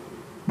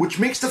 Which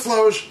makes the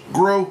flowers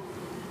grow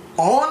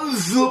on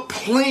the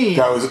plane.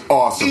 That was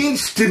awesome.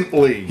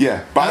 Instantly.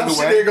 Yeah, by the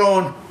way... they're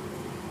going...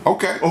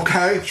 Okay.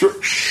 Sure.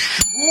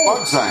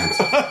 Bug science.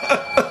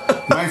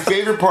 My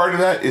favorite part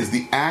of that is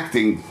the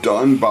acting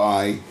done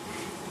by...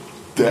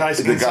 The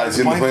guys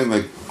in the plane,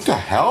 like, what the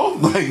hell?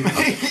 Like,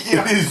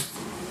 It is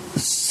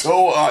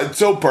so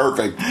so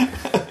perfect.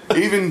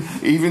 Even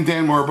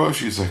Dan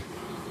Moraboshi's like,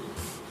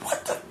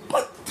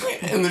 what?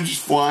 And they're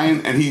just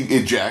flying, and he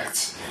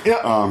ejects.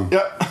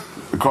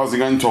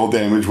 Causing untold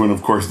damage when,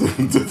 of course, the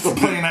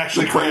plane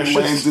actually crashes.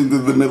 Lands into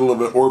the middle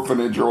of an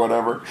orphanage or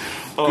whatever.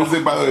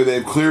 Because by the way,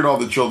 they've cleared all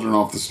the children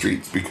off the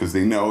streets because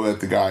they know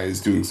that the guy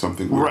is doing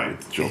something weird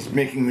with the children. He's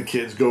making the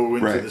kids go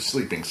into the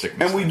sleeping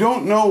sickness. And we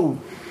don't know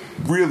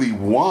really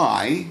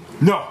why.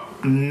 No,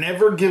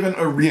 never given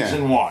a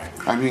reason why.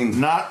 I mean,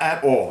 not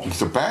at all.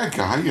 He's a bad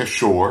guy, yeah,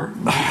 sure.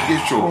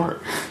 Yeah, sure.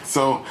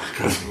 So,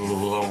 good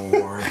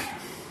Lord.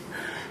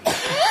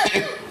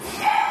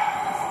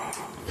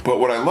 But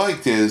what I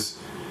liked is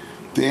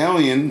the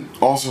alien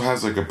also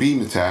has like a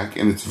beam attack,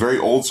 and it's very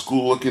old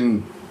school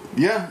looking.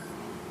 Yeah.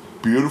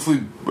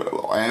 Beautifully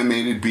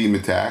animated beam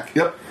attack.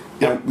 Yep.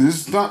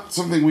 This is not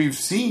something we've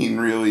seen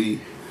really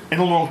in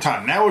a long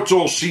time. Now it's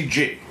all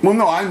CG. Well,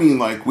 no, I mean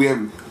like we have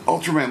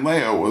Ultraman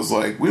Leo was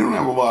like, we don't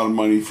have a lot of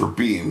money for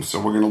beams, so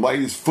we're going to light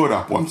his foot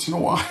up once in a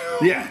while.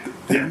 Yeah.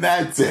 And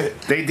that's it.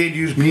 They did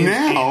use beams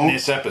in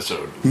this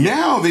episode.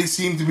 Now they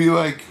seem to be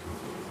like,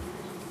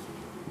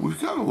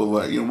 we've got a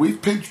little, we've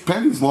pinched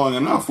pennies long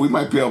enough. We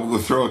might be able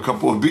to throw a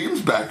couple of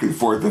beams back and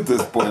forth at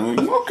this point.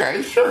 Like,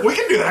 okay, sure. We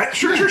can do that.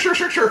 Sure.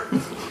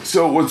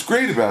 So what's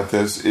great about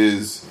this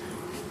is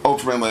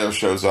Ultraman Leo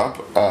shows up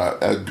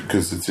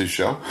because it's his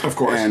show. Of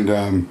course.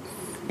 And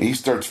he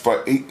starts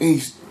fighting.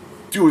 He's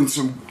doing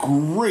some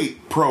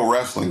great pro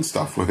wrestling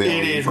stuff with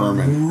Alien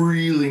Vermin. It is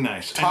really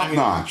nice. Top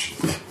notch.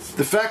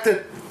 The fact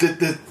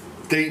that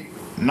they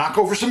knock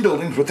over some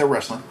buildings with their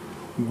wrestling,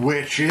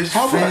 which is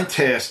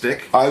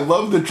fantastic. I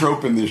love the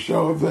trope in this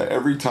show of that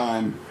every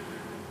time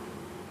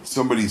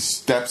somebody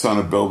steps on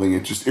a building,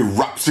 it just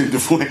erupts into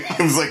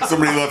flames like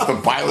somebody left the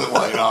pilot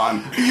light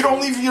on. You don't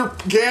leave your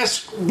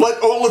gas lit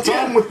all the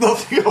time with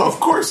nothing else. Of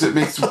course, it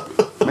makes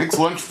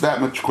lunch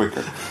that much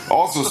quicker.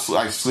 Also,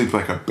 I sleep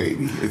like a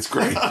baby. It's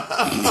great.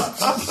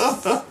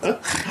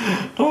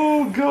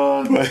 Oh,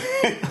 God.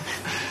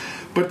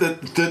 But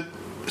the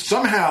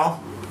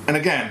somehow, and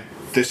again,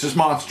 this is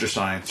monster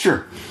science.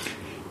 Sure.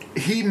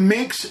 He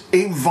makes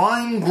a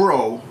vine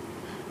grow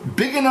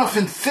big enough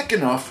and thick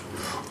enough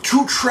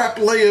to trap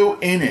Leo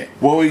in it.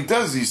 Well, he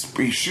does. He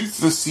shoots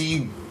the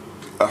seed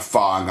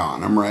fog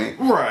on him, right?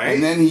 Right.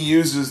 And then he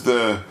uses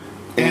the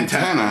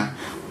antenna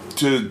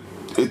to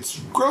its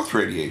growth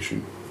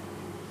radiation.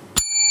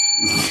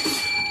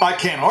 I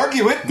can't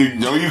argue it.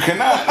 No, you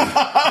cannot.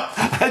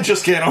 I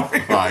just can't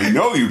argue. I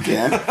know you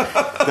can.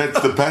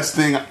 That's the best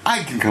thing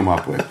I can come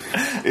up with.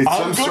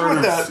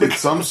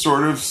 It's some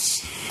sort of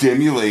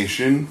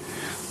stimulation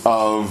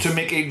of to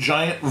make a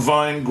giant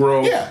vine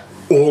grow. Yeah.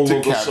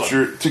 To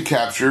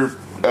capture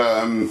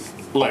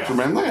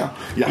Ultraman Leo.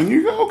 Yeah. And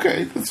you go,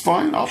 okay, that's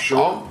fine.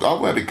 I'll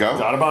let it go.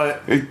 Gotta buy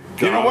it.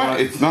 You know what?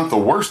 It's not the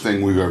worst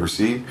thing we've ever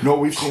seen. No,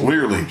 we've seen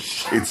clearly.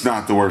 It's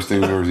not the worst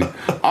thing we've ever seen.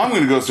 I'm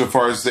going to go so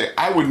far as to say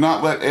I would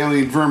not let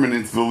Alien Vermin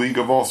into the League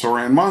of Also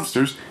Ran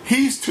Monsters.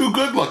 He's too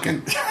good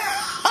looking.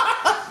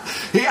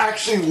 He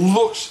actually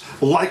looks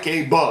like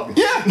a bug.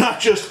 Yeah. Not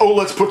just,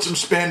 let's put some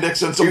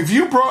spandex and some. If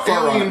you brought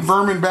Alien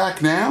Vermin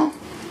back now,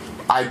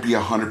 I'd be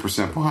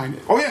 100% behind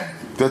it. Oh, yeah.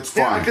 That's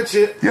fine. Yeah, I could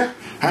see it. Yeah.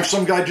 Have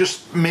some guy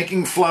just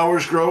making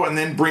flowers grow and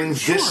then bring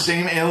this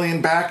same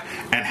alien back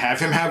and have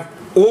him have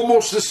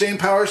almost the same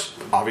powers.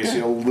 Obviously,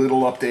 a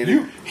little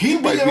updated. He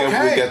might be able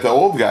to get the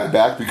old guy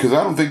back because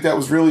I don't think that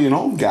was really an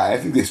old guy. I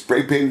think they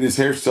spray painted his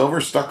hair silver,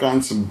 stuck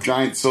on some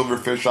giant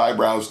silverfish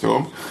eyebrows to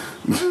him.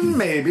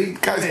 Maybe.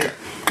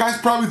 Guy's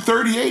probably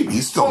 38.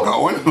 He's still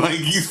going. Like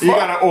he's. You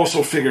gotta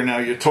also figure now.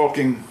 You're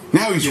talking.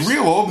 Now he's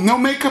real old. No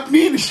makeup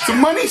needed. It's a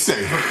money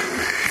saver.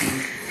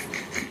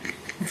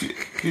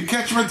 You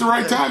catch him at the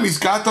right time. He's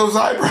got those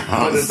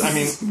eyebrows. I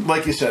mean,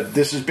 like you said,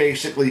 this is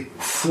basically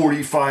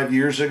 45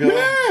 years ago.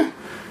 Yeah.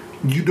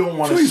 You don't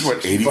want So to. he's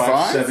what,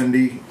 85?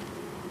 70.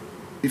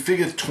 You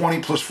figure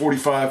 20 plus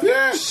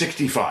 45,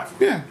 65.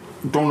 Yeah.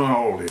 Don't know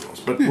how old he was,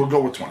 but we'll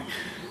go with 20.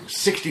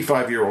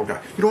 65-year-old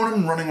guy. You don't want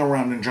him running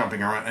around and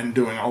jumping around and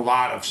doing a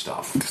lot of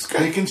stuff.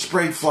 They can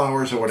spray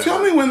flowers or whatever.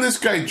 Tell me when this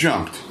guy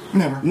jumped.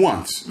 Never.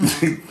 Once.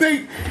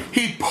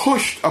 He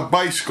pushed a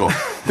bicycle.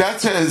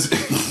 That's as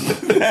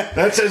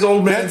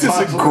old man. That's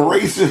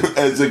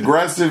as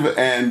aggressive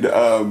and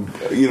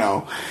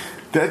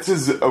that's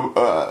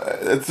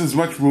as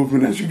much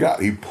movement as you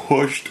got. He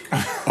pushed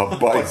a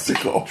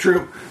bicycle.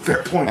 True.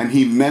 Fair point. And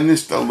he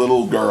menaced a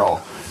little girl.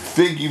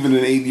 Think even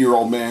an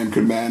 80-year-old man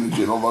could manage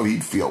it, although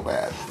he'd feel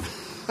bad.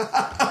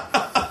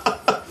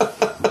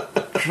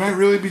 Should I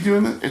really be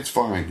doing this? It's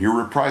fine. You're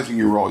reprising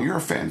your role. You're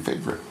a fan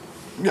favorite.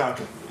 Yeah,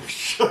 okay.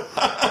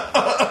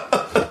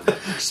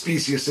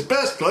 Species at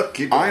best, but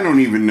keep I don't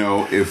even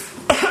know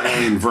if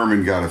Alien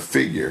Vermin got a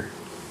figure.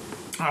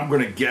 I'm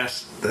going to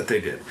guess that they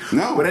did.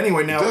 No. But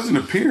anyway, now... It doesn't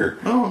appear.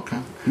 Oh, okay.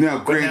 Now,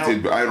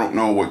 granted, I don't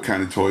know what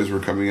kind of toys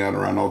were coming out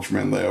around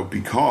Ultraman Leo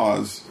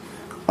because...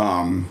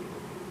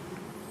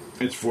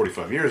 it's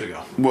 45 years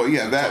ago. Well,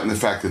 yeah, that and the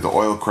fact that the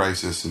oil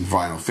crisis and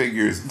vinyl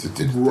figures...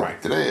 Right.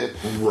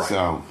 Right.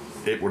 So...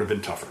 It would have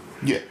been tougher.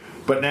 Yeah.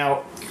 But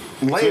now,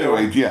 Leo...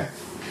 Anyway, yeah.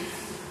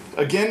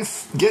 Again,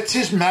 gets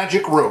his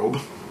magic robe...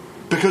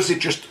 Because it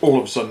just all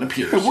of a sudden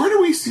appears. Where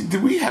do we see?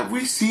 Have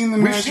we seen the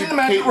magic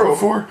cape robe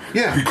before?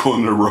 Yeah, we call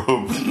it a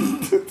robe.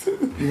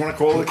 You want to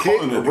call it a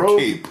cape? A robe?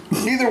 Cape.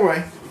 Either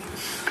way,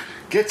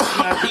 gets the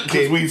magic cape.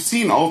 Because we've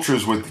seen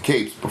Ultras with the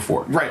capes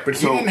before, right? But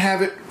he didn't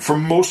have it for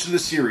most of the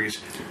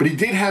series. But he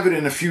did have it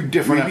in a few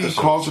different episodes.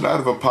 He calls it out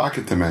of a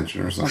pocket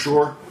dimension or something.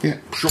 Sure. Yeah.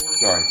 Sure.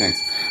 Sorry. Thanks.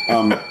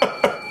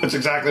 That's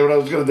exactly what I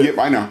was going to do. Yep,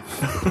 I know.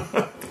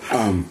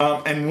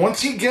 And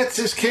once he gets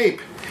his cape,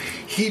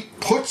 he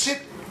puts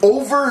it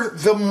over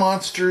the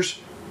monster's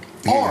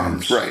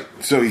arms. Right.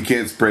 So he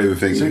can't spray the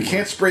thing. So he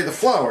can't spray the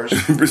flowers.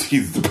 He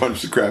proceeds to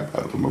punch the crap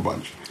out of them a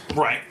bunch.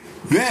 Right.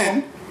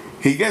 Then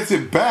he gets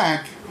it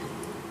back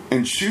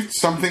and shoots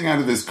something out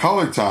of his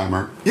color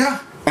timer.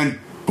 Yeah. And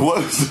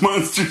blows the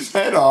monster's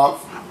head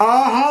off.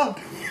 Uh-huh.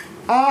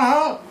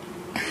 Uh-huh.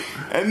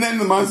 And then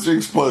the monster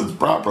explodes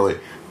properly.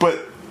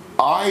 But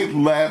I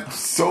laughed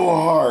so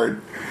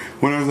hard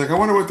when I was like, I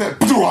wonder what that...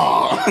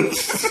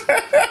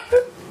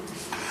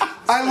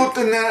 I looked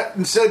at that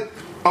and said,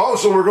 oh,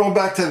 so we're going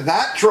back to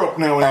that trope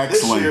now in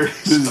Excellent.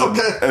 this This is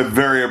okay. a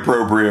very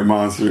appropriate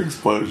monster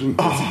explosion.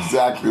 That's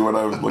exactly what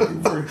I was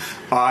looking for.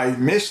 I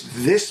missed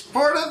this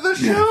part of the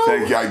show. Yeah,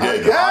 thank you. I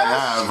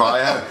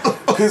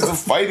have. Because the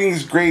fighting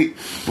is great.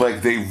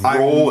 Like, they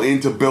roll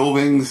into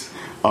buildings.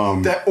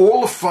 That all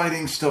the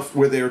fighting stuff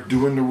where they're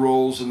doing the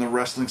rolls and the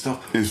wrestling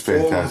stuff is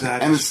fantastic.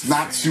 And it's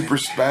not super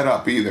sped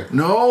up either.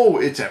 No,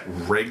 it's at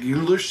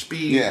regular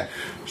speed. Yeah.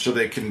 So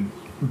they can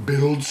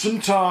build some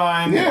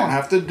time. Yeah. They don't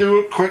have to do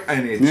it quick.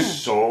 And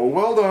it's so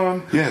well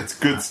done. Yeah, it's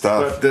good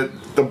stuff. The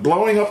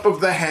blowing up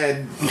of the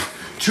head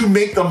to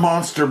make the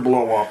monster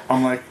blow up.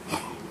 I'm like,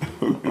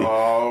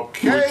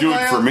 okay. Would do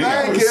it for me,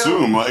 I would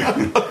assume.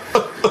 Like,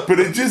 but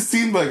it just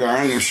seemed like, all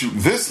right, I'm going to shoot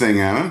this thing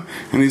at him.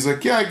 And he's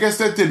like, yeah, I guess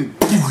that didn't.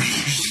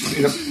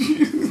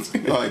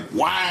 You're like,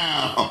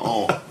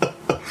 wow.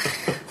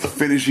 The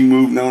finishing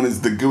move known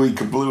as the gooey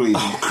kablooey.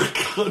 Oh,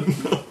 God,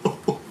 no.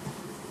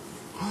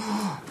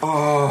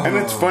 And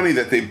it's funny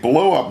that they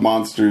blow up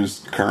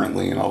monsters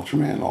currently in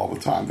Ultraman all the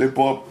time.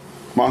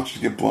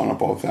 Monsters get blown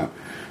up all the time.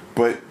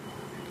 But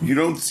you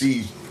don't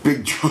see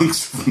big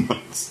chunks of the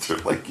monster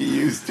like you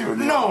used to.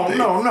 No.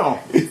 No.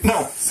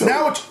 So,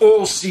 now it's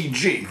all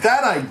CG.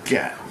 That I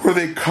get. Where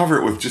they cover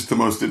it with just the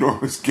most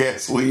enormous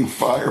gasoline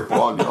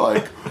fireball. And you're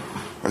like,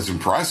 that's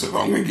impressive.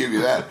 I'm going to give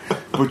you that.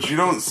 But you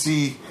don't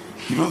see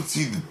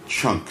the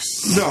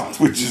chunks. No,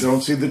 you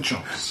don't see the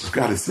chunks. I've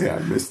got to say, I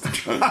missed the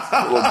chunks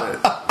a little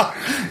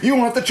bit. You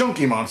want the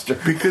chunky monster.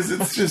 Because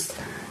it's just,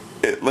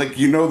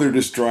 they're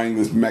destroying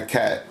this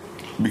maquette.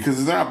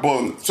 Because they're not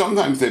blowing,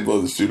 sometimes they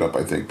blow the suit up,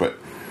 I think, but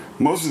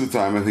most of the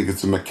time I think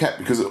it's a maquette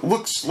because it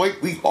looks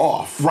slightly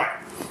off. Right.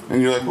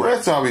 And you're like, well,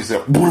 that's obviously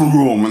a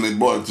boom, and they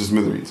blow it to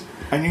smithereens.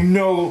 And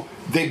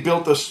they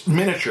built a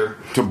miniature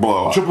to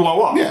blow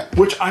up. Yeah.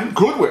 Which I'm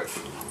good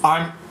with.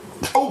 I'm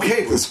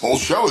okay with. This whole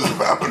show is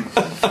about.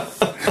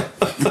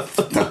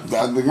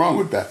 Nothing wrong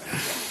with that.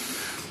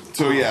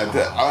 So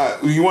yeah,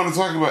 you want to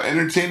talk about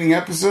entertaining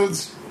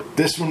episodes?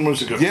 This one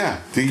was a good one.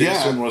 Yeah.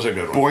 This one was a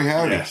good one. Boy,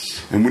 howdy.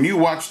 Yes. And when you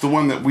watch the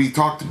one that we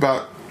talked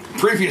about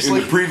previously.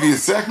 In the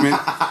previous segment.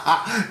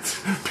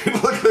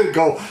 People are going to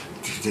go,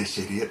 this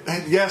idiot.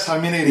 And yes,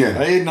 I'm an idiot.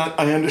 Yeah.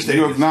 I understand.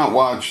 You have not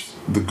watched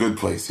The Good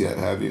Place yet,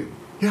 have you?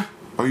 Yeah.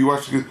 Oh, you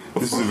watched The Good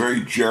This is a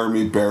very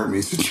Jeremy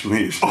Bearimy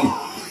situation.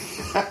 Oh,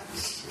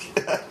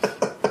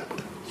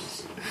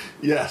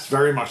 yes,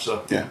 very much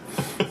so. Yeah.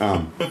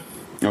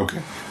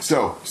 Okay.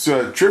 So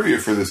trivia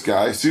for this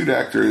guy. Suit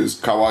actor is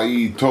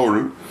Kawaii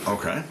Toru.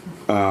 Okay.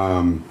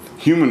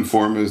 Human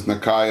form is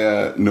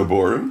Nakaya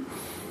Noboru.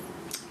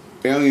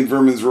 Alien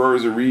vermin's roar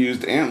is a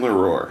reused antler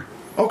roar.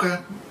 Okay.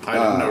 I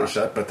didn't notice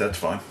that, but that's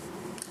fine.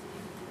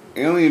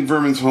 Alien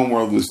vermin's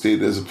homeworld was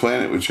stated as a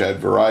planet which had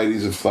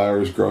varieties of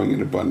flowers growing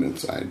in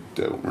abundance. I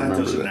don't remember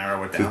that. Doesn't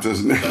narrow it down. It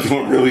doesn't.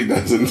 It really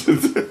doesn't.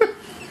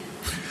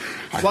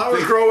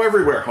 Flowers grow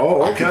everywhere.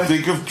 Oh, okay. I can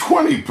think of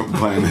 20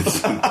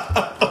 planets.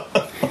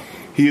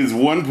 He is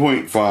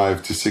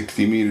 1.5 to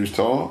 60 meters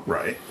tall.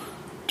 Right.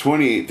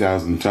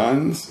 28,000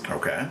 tons.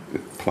 Okay.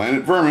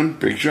 Planet vermin.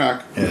 Big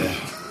shock. Yeah.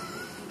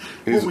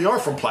 Well, we are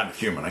from Planet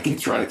Human. I keep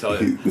trying to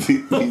tell you.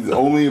 He's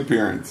only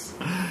appearance.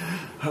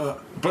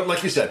 But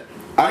like you said,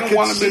 I don't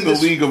want him in the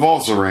League of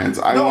Also-Rans.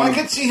 I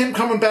could see him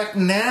coming back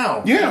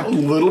now. Yeah. A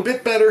little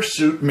bit better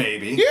suit,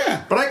 maybe.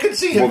 Yeah. But I could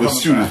see him coming back. Well,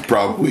 the suit is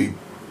probably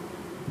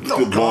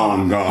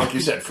long gone. Like you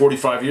said,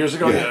 45 years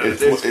ago? Yeah,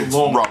 it's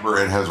rubber.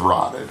 It has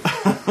rotted.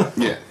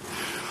 Yeah.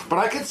 But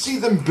I could see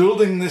them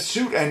building this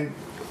suit and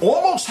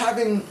almost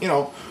having,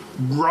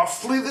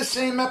 roughly the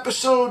same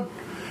episode.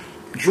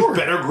 Sure.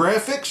 Better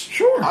graphics?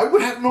 Sure. I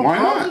would have no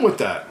problem with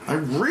that. I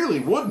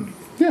really wouldn't.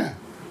 Yeah.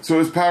 So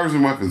his powers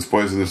and weapons: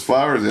 poisonous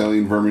flowers.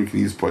 Alien vermin can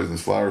use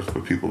poisonous flowers to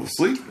put people to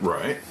sleep.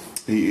 Right.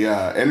 He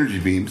energy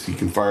beams. He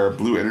can fire a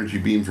blue energy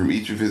beam from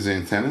each of his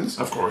antennas.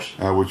 Of course.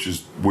 Which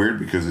is weird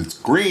because it's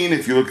green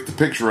if you look at the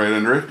picture right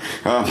under it.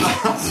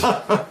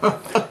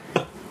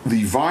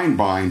 The vine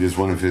bind is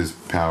one of his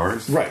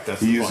powers. Right.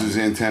 He uses his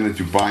antenna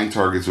to bind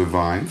targets with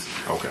vines.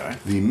 Okay.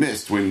 The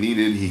mist, when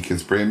needed, he can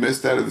spray a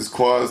mist out of his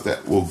claws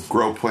that will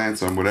grow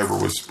plants on whatever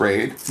was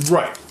sprayed.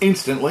 Right.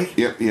 Instantly.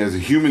 Yep. He has a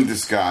human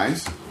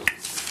disguise.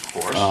 Of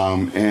course.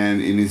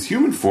 And in his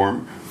human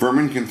form,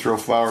 vermin can throw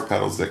flower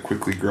petals that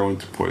quickly grow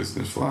into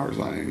poisonous flowers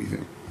on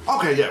anything.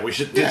 Okay, yeah, we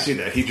did see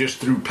that. He just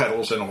threw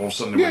petals and all of a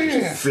sudden there were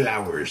just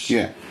flowers.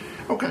 Yeah.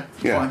 Okay,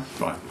 yeah.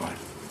 Fine.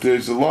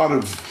 There's a lot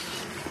of...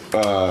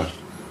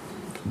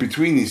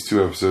 between these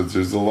two episodes,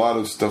 there's a lot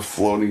of stuff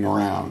floating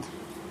around.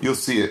 You'll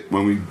see it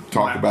when we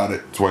talk about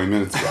it 20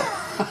 minutes ago.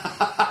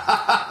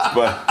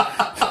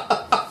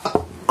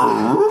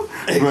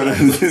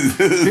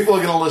 People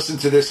are going to listen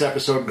to this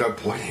episode and go,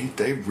 boy,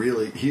 they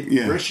really...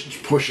 Rich is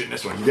pushing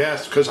this one.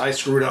 Yes, because I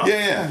screwed up.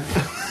 Yeah.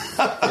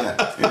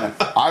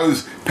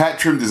 Pat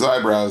trimmed his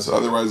eyebrows,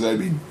 otherwise I'd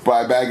be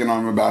bagging on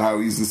him about how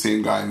he's the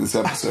same guy in this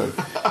episode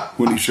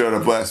when he showed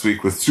up last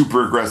week with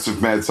super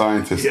aggressive mad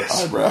scientist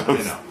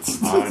eyebrows.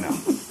 I know.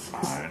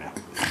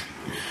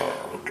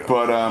 Oh, God.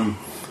 But,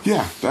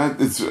 that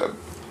is...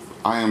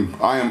 I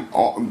am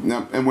all,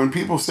 now, and when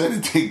people said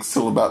it takes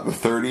till about the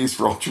 30s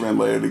for Ultraman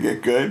Leia to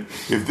get good,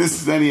 if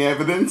this is any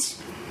evidence,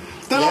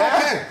 then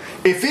okay.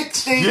 If it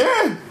stays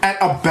at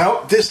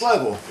about this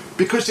level,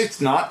 because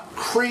it's not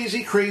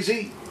crazy,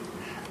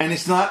 and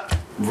it's not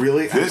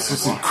really... This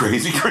isn't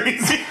crazy.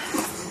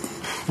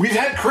 We've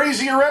had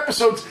crazier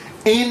episodes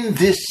in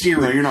this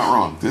series. No, you're not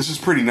wrong. This is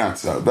pretty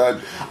nuts, though.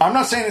 I'm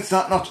not saying it's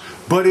not nuts,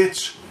 but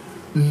it's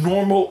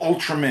normal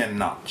Ultraman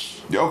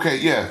nuts. Okay,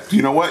 yeah.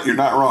 You know what? You're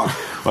not wrong.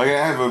 Like,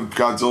 I have a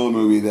Godzilla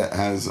movie that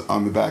has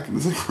on the back, and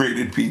it's like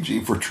rated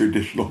PG for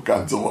traditional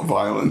Godzilla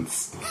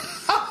violence.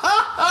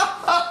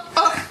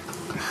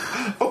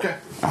 Okay.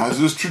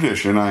 As is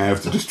tradition, I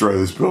have to destroy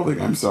this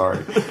building. I'm sorry.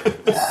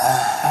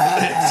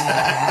 Exactly.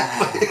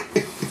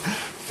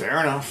 Fair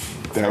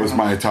enough. That was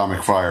my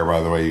atomic fire, by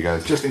the way, you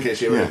guys. Just in case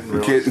you didn't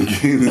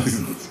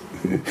realize.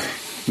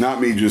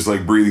 Not me just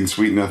like breathing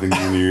sweet nothing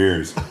in your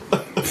ears.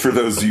 For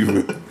those of you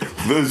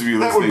listening,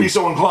 that would be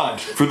so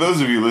inclined. For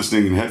those of you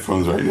listening in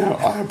headphones right now,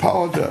 I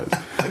apologize.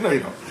 No, you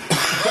don't.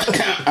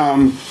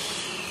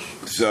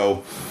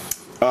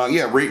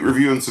 Rate,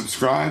 review, and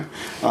subscribe.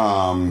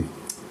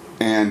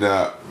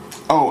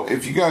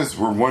 If you guys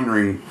were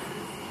wondering,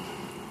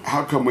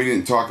 how come we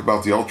didn't talk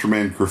about the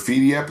Ultraman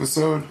graffiti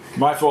episode?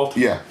 My fault.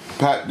 Yeah.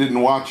 Pat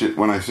didn't watch it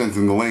when I sent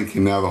him the link,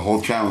 and now the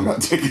whole channel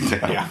got taken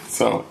down. Yeah.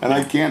 And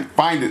I can't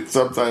find it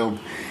subtitled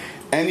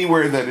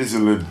anywhere that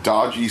isn't a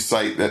dodgy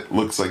site that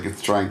looks like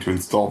it's trying to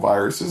install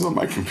viruses on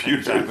my computer.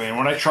 Exactly. And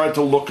when I tried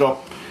to look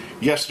up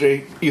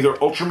yesterday either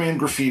Ultraman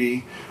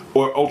graffiti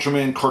or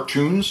Ultraman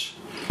cartoons...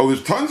 Oh,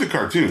 there's tons of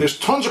cartoons. There's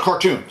tons of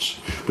cartoons.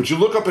 But you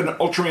look up an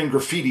Ultraman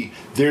graffiti,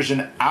 there's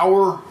an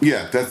hour...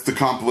 Yeah, that's the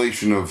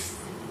compilation of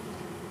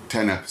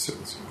 10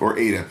 episodes. Or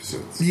 8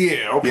 episodes.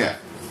 Yeah, okay. Yeah.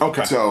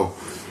 Okay. So,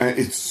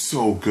 it's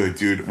so good,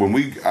 dude.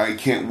 I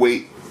can't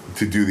wait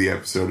to do the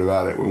episode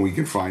about it when we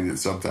can find it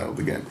subtitled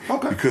again.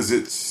 Okay. Because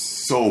it's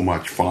so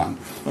much fun.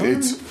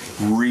 It's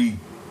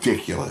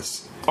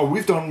ridiculous. Oh,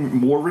 we've done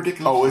more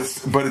ridiculous?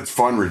 But it's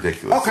fun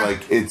ridiculous. Okay.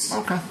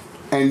 Okay.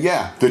 And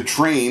the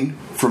train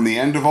from the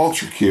end of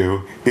Ultra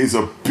Q is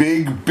a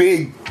big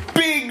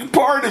part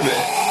part of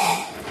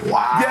it.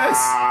 Wow. Yes.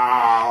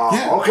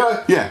 Yeah.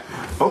 Okay. Yeah.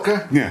 Okay.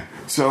 Yeah.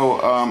 So,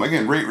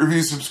 again, rate,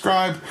 review,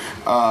 subscribe.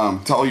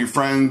 Tell your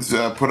friends,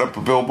 put up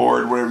a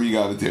billboard, whatever you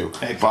got to do.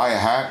 Buy a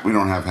hat. We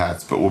don't have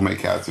hats, but we'll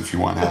make hats if you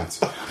want hats.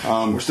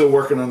 We're still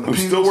working on the pins.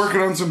 We're still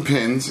working on some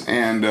pins,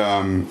 and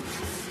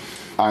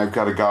I've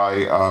got a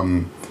guy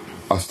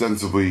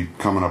ostensibly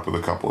coming up with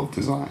a couple of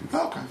designs.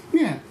 Okay.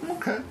 Yeah.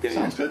 Okay.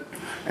 Sounds good.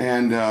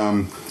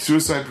 And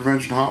Suicide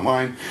Prevention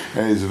Hotline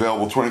is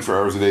available 24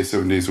 hours a day,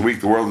 7 days a week.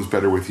 The world is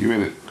better with you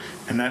in it.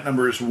 And that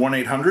number is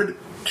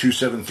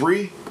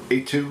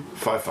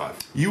 1-800-273-8255.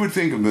 You would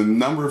think of the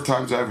number of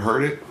times I've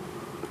heard it.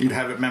 You'd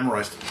have it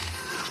memorized.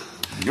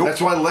 Nope. That's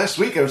why last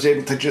week I was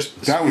able to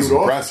just... That was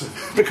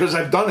impressive. Because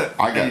I've done it.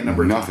 I got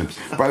nothing.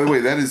 By the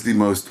way, that is the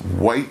most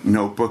white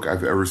notebook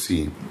I've ever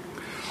seen.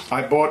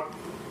 I bought...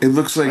 It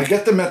looks like... I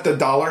get them at the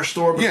dollar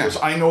store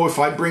because I know if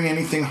I bring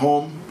anything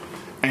home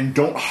and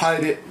don't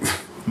hide it,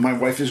 my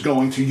wife is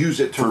going to use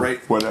it to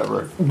write...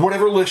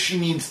 Whatever list she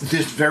needs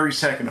this very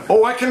second.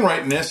 Oh, I can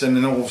write in this, and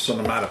then all of a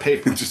sudden I'm out of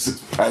paper. It just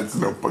says Pat's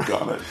notebook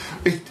on it.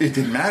 It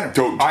didn't matter.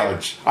 Don't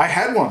touch. I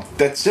had one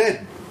that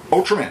said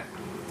Ultraman.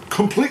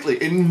 Completely.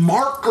 In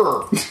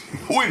marker.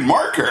 Oh, in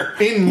marker?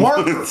 In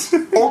marker.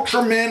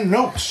 Ultraman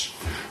notes.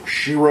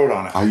 She wrote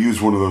on it. I use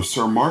one of those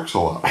Sir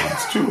Marx-a-Lot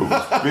ones, too.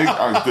 Big,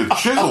 the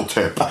chisel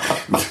tip.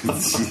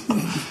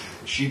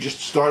 She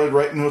just started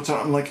writing notes on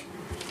it. I'm like,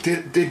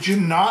 did you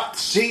not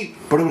see?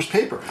 But it was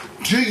paper.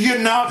 Do you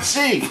not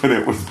see? But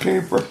it was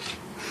paper.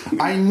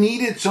 I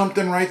needed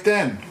something right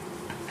then.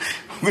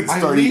 Let's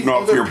start eating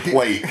off your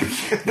plate.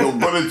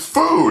 But it's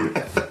food.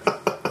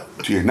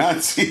 Do you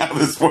not see how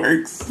this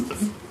works?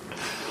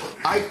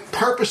 I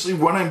purposely,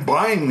 when I'm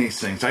buying these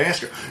things, I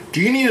ask her,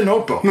 do you need a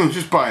notebook? No,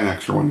 just buy an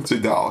extra one. It's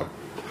 $1.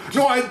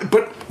 No,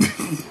 but...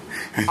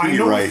 I think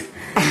you're right.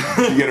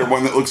 You get her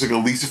one that looks like a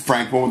Lisa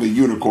Frank one with a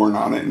unicorn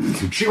on it.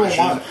 And she won't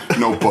want it.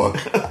 Notebook.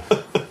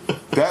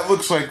 That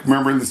looks like,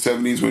 remember in the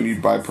 70s when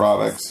you'd buy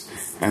products,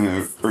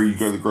 or you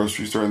go to the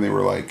grocery store and they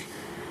were like,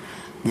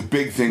 the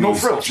big thing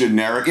was frills.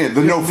 Generic. Yeah,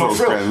 the no frills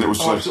brand. It was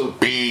like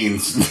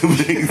beans.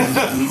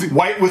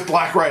 White with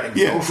black writing.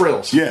 Yeah. No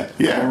frills. Yeah,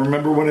 yeah. I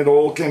remember when it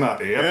all came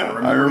out. Yep, yeah,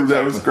 I remember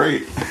that was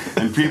great.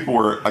 And people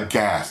were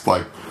aghast,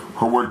 like,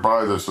 who would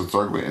buy this? It's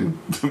ugly. And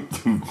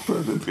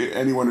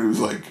anyone who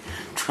was like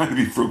trying to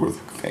be frugal was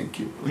like, thank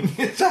you.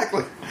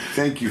 Exactly.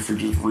 Thank you for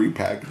just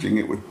repackaging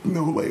it with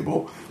no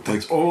label.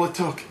 That's all it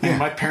took. Yeah. And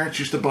my parents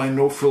used to buy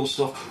no frill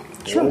stuff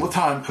all the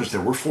time because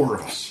there were 4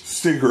 of us.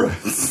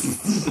 Cigarettes.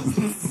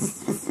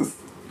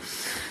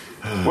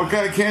 What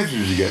kind of cancer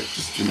did you get?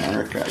 Just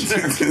generic.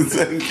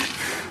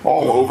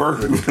 All over.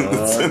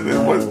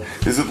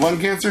 Is it lung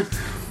cancer?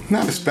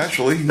 Not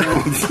especially.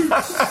 No.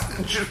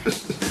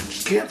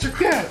 Just cancer?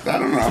 Yeah, I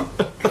don't know.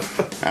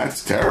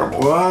 That's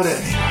terrible. What?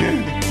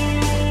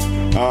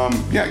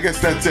 Yeah, I guess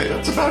that's it.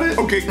 That's about it.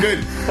 Okay, good.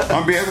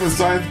 On behalf of the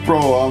Science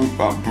Parole, on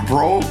behalf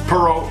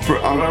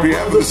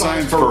of the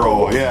Science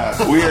Parole, yeah,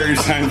 we are your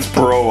Science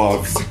Parole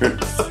officers.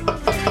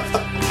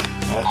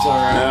 That's all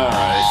right. All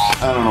right.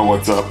 I don't know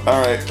what's up.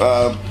 All right.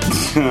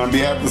 On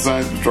behalf of the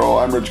Science Patrol,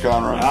 I'm Rich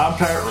Conroy. I'm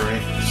Pat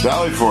Rooney.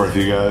 Sally forth,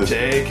 you guys.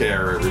 Take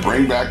care, everybody.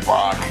 Bring back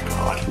Bach.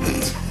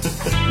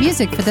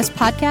 Music for this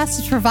podcast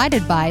is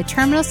provided by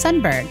Terminal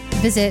Sunburn.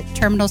 Visit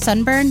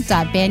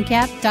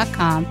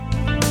terminalsunburn.bandcamp.com.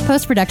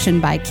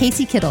 Post-production by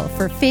Casey Kittle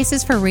for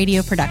Faces for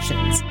Radio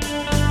Productions.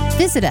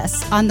 Visit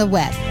us on the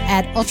web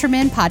at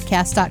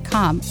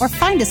ultramanpodcast.com or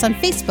find us on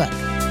Facebook.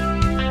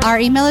 Our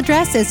email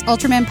address is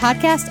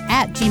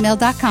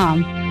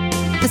ultramanpodcast@gmail.com.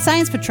 The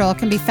Science Patrol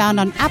can be found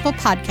on Apple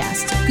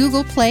Podcasts,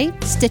 Google Play,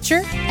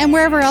 Stitcher, and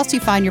wherever else you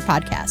find your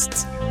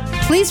podcasts.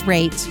 Please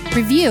rate,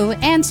 review,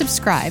 and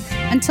subscribe.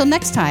 Until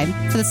next time,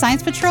 for the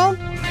Science Patrol,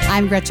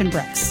 I'm Gretchen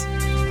Brooks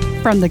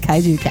from the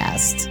Kaiju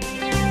Cast.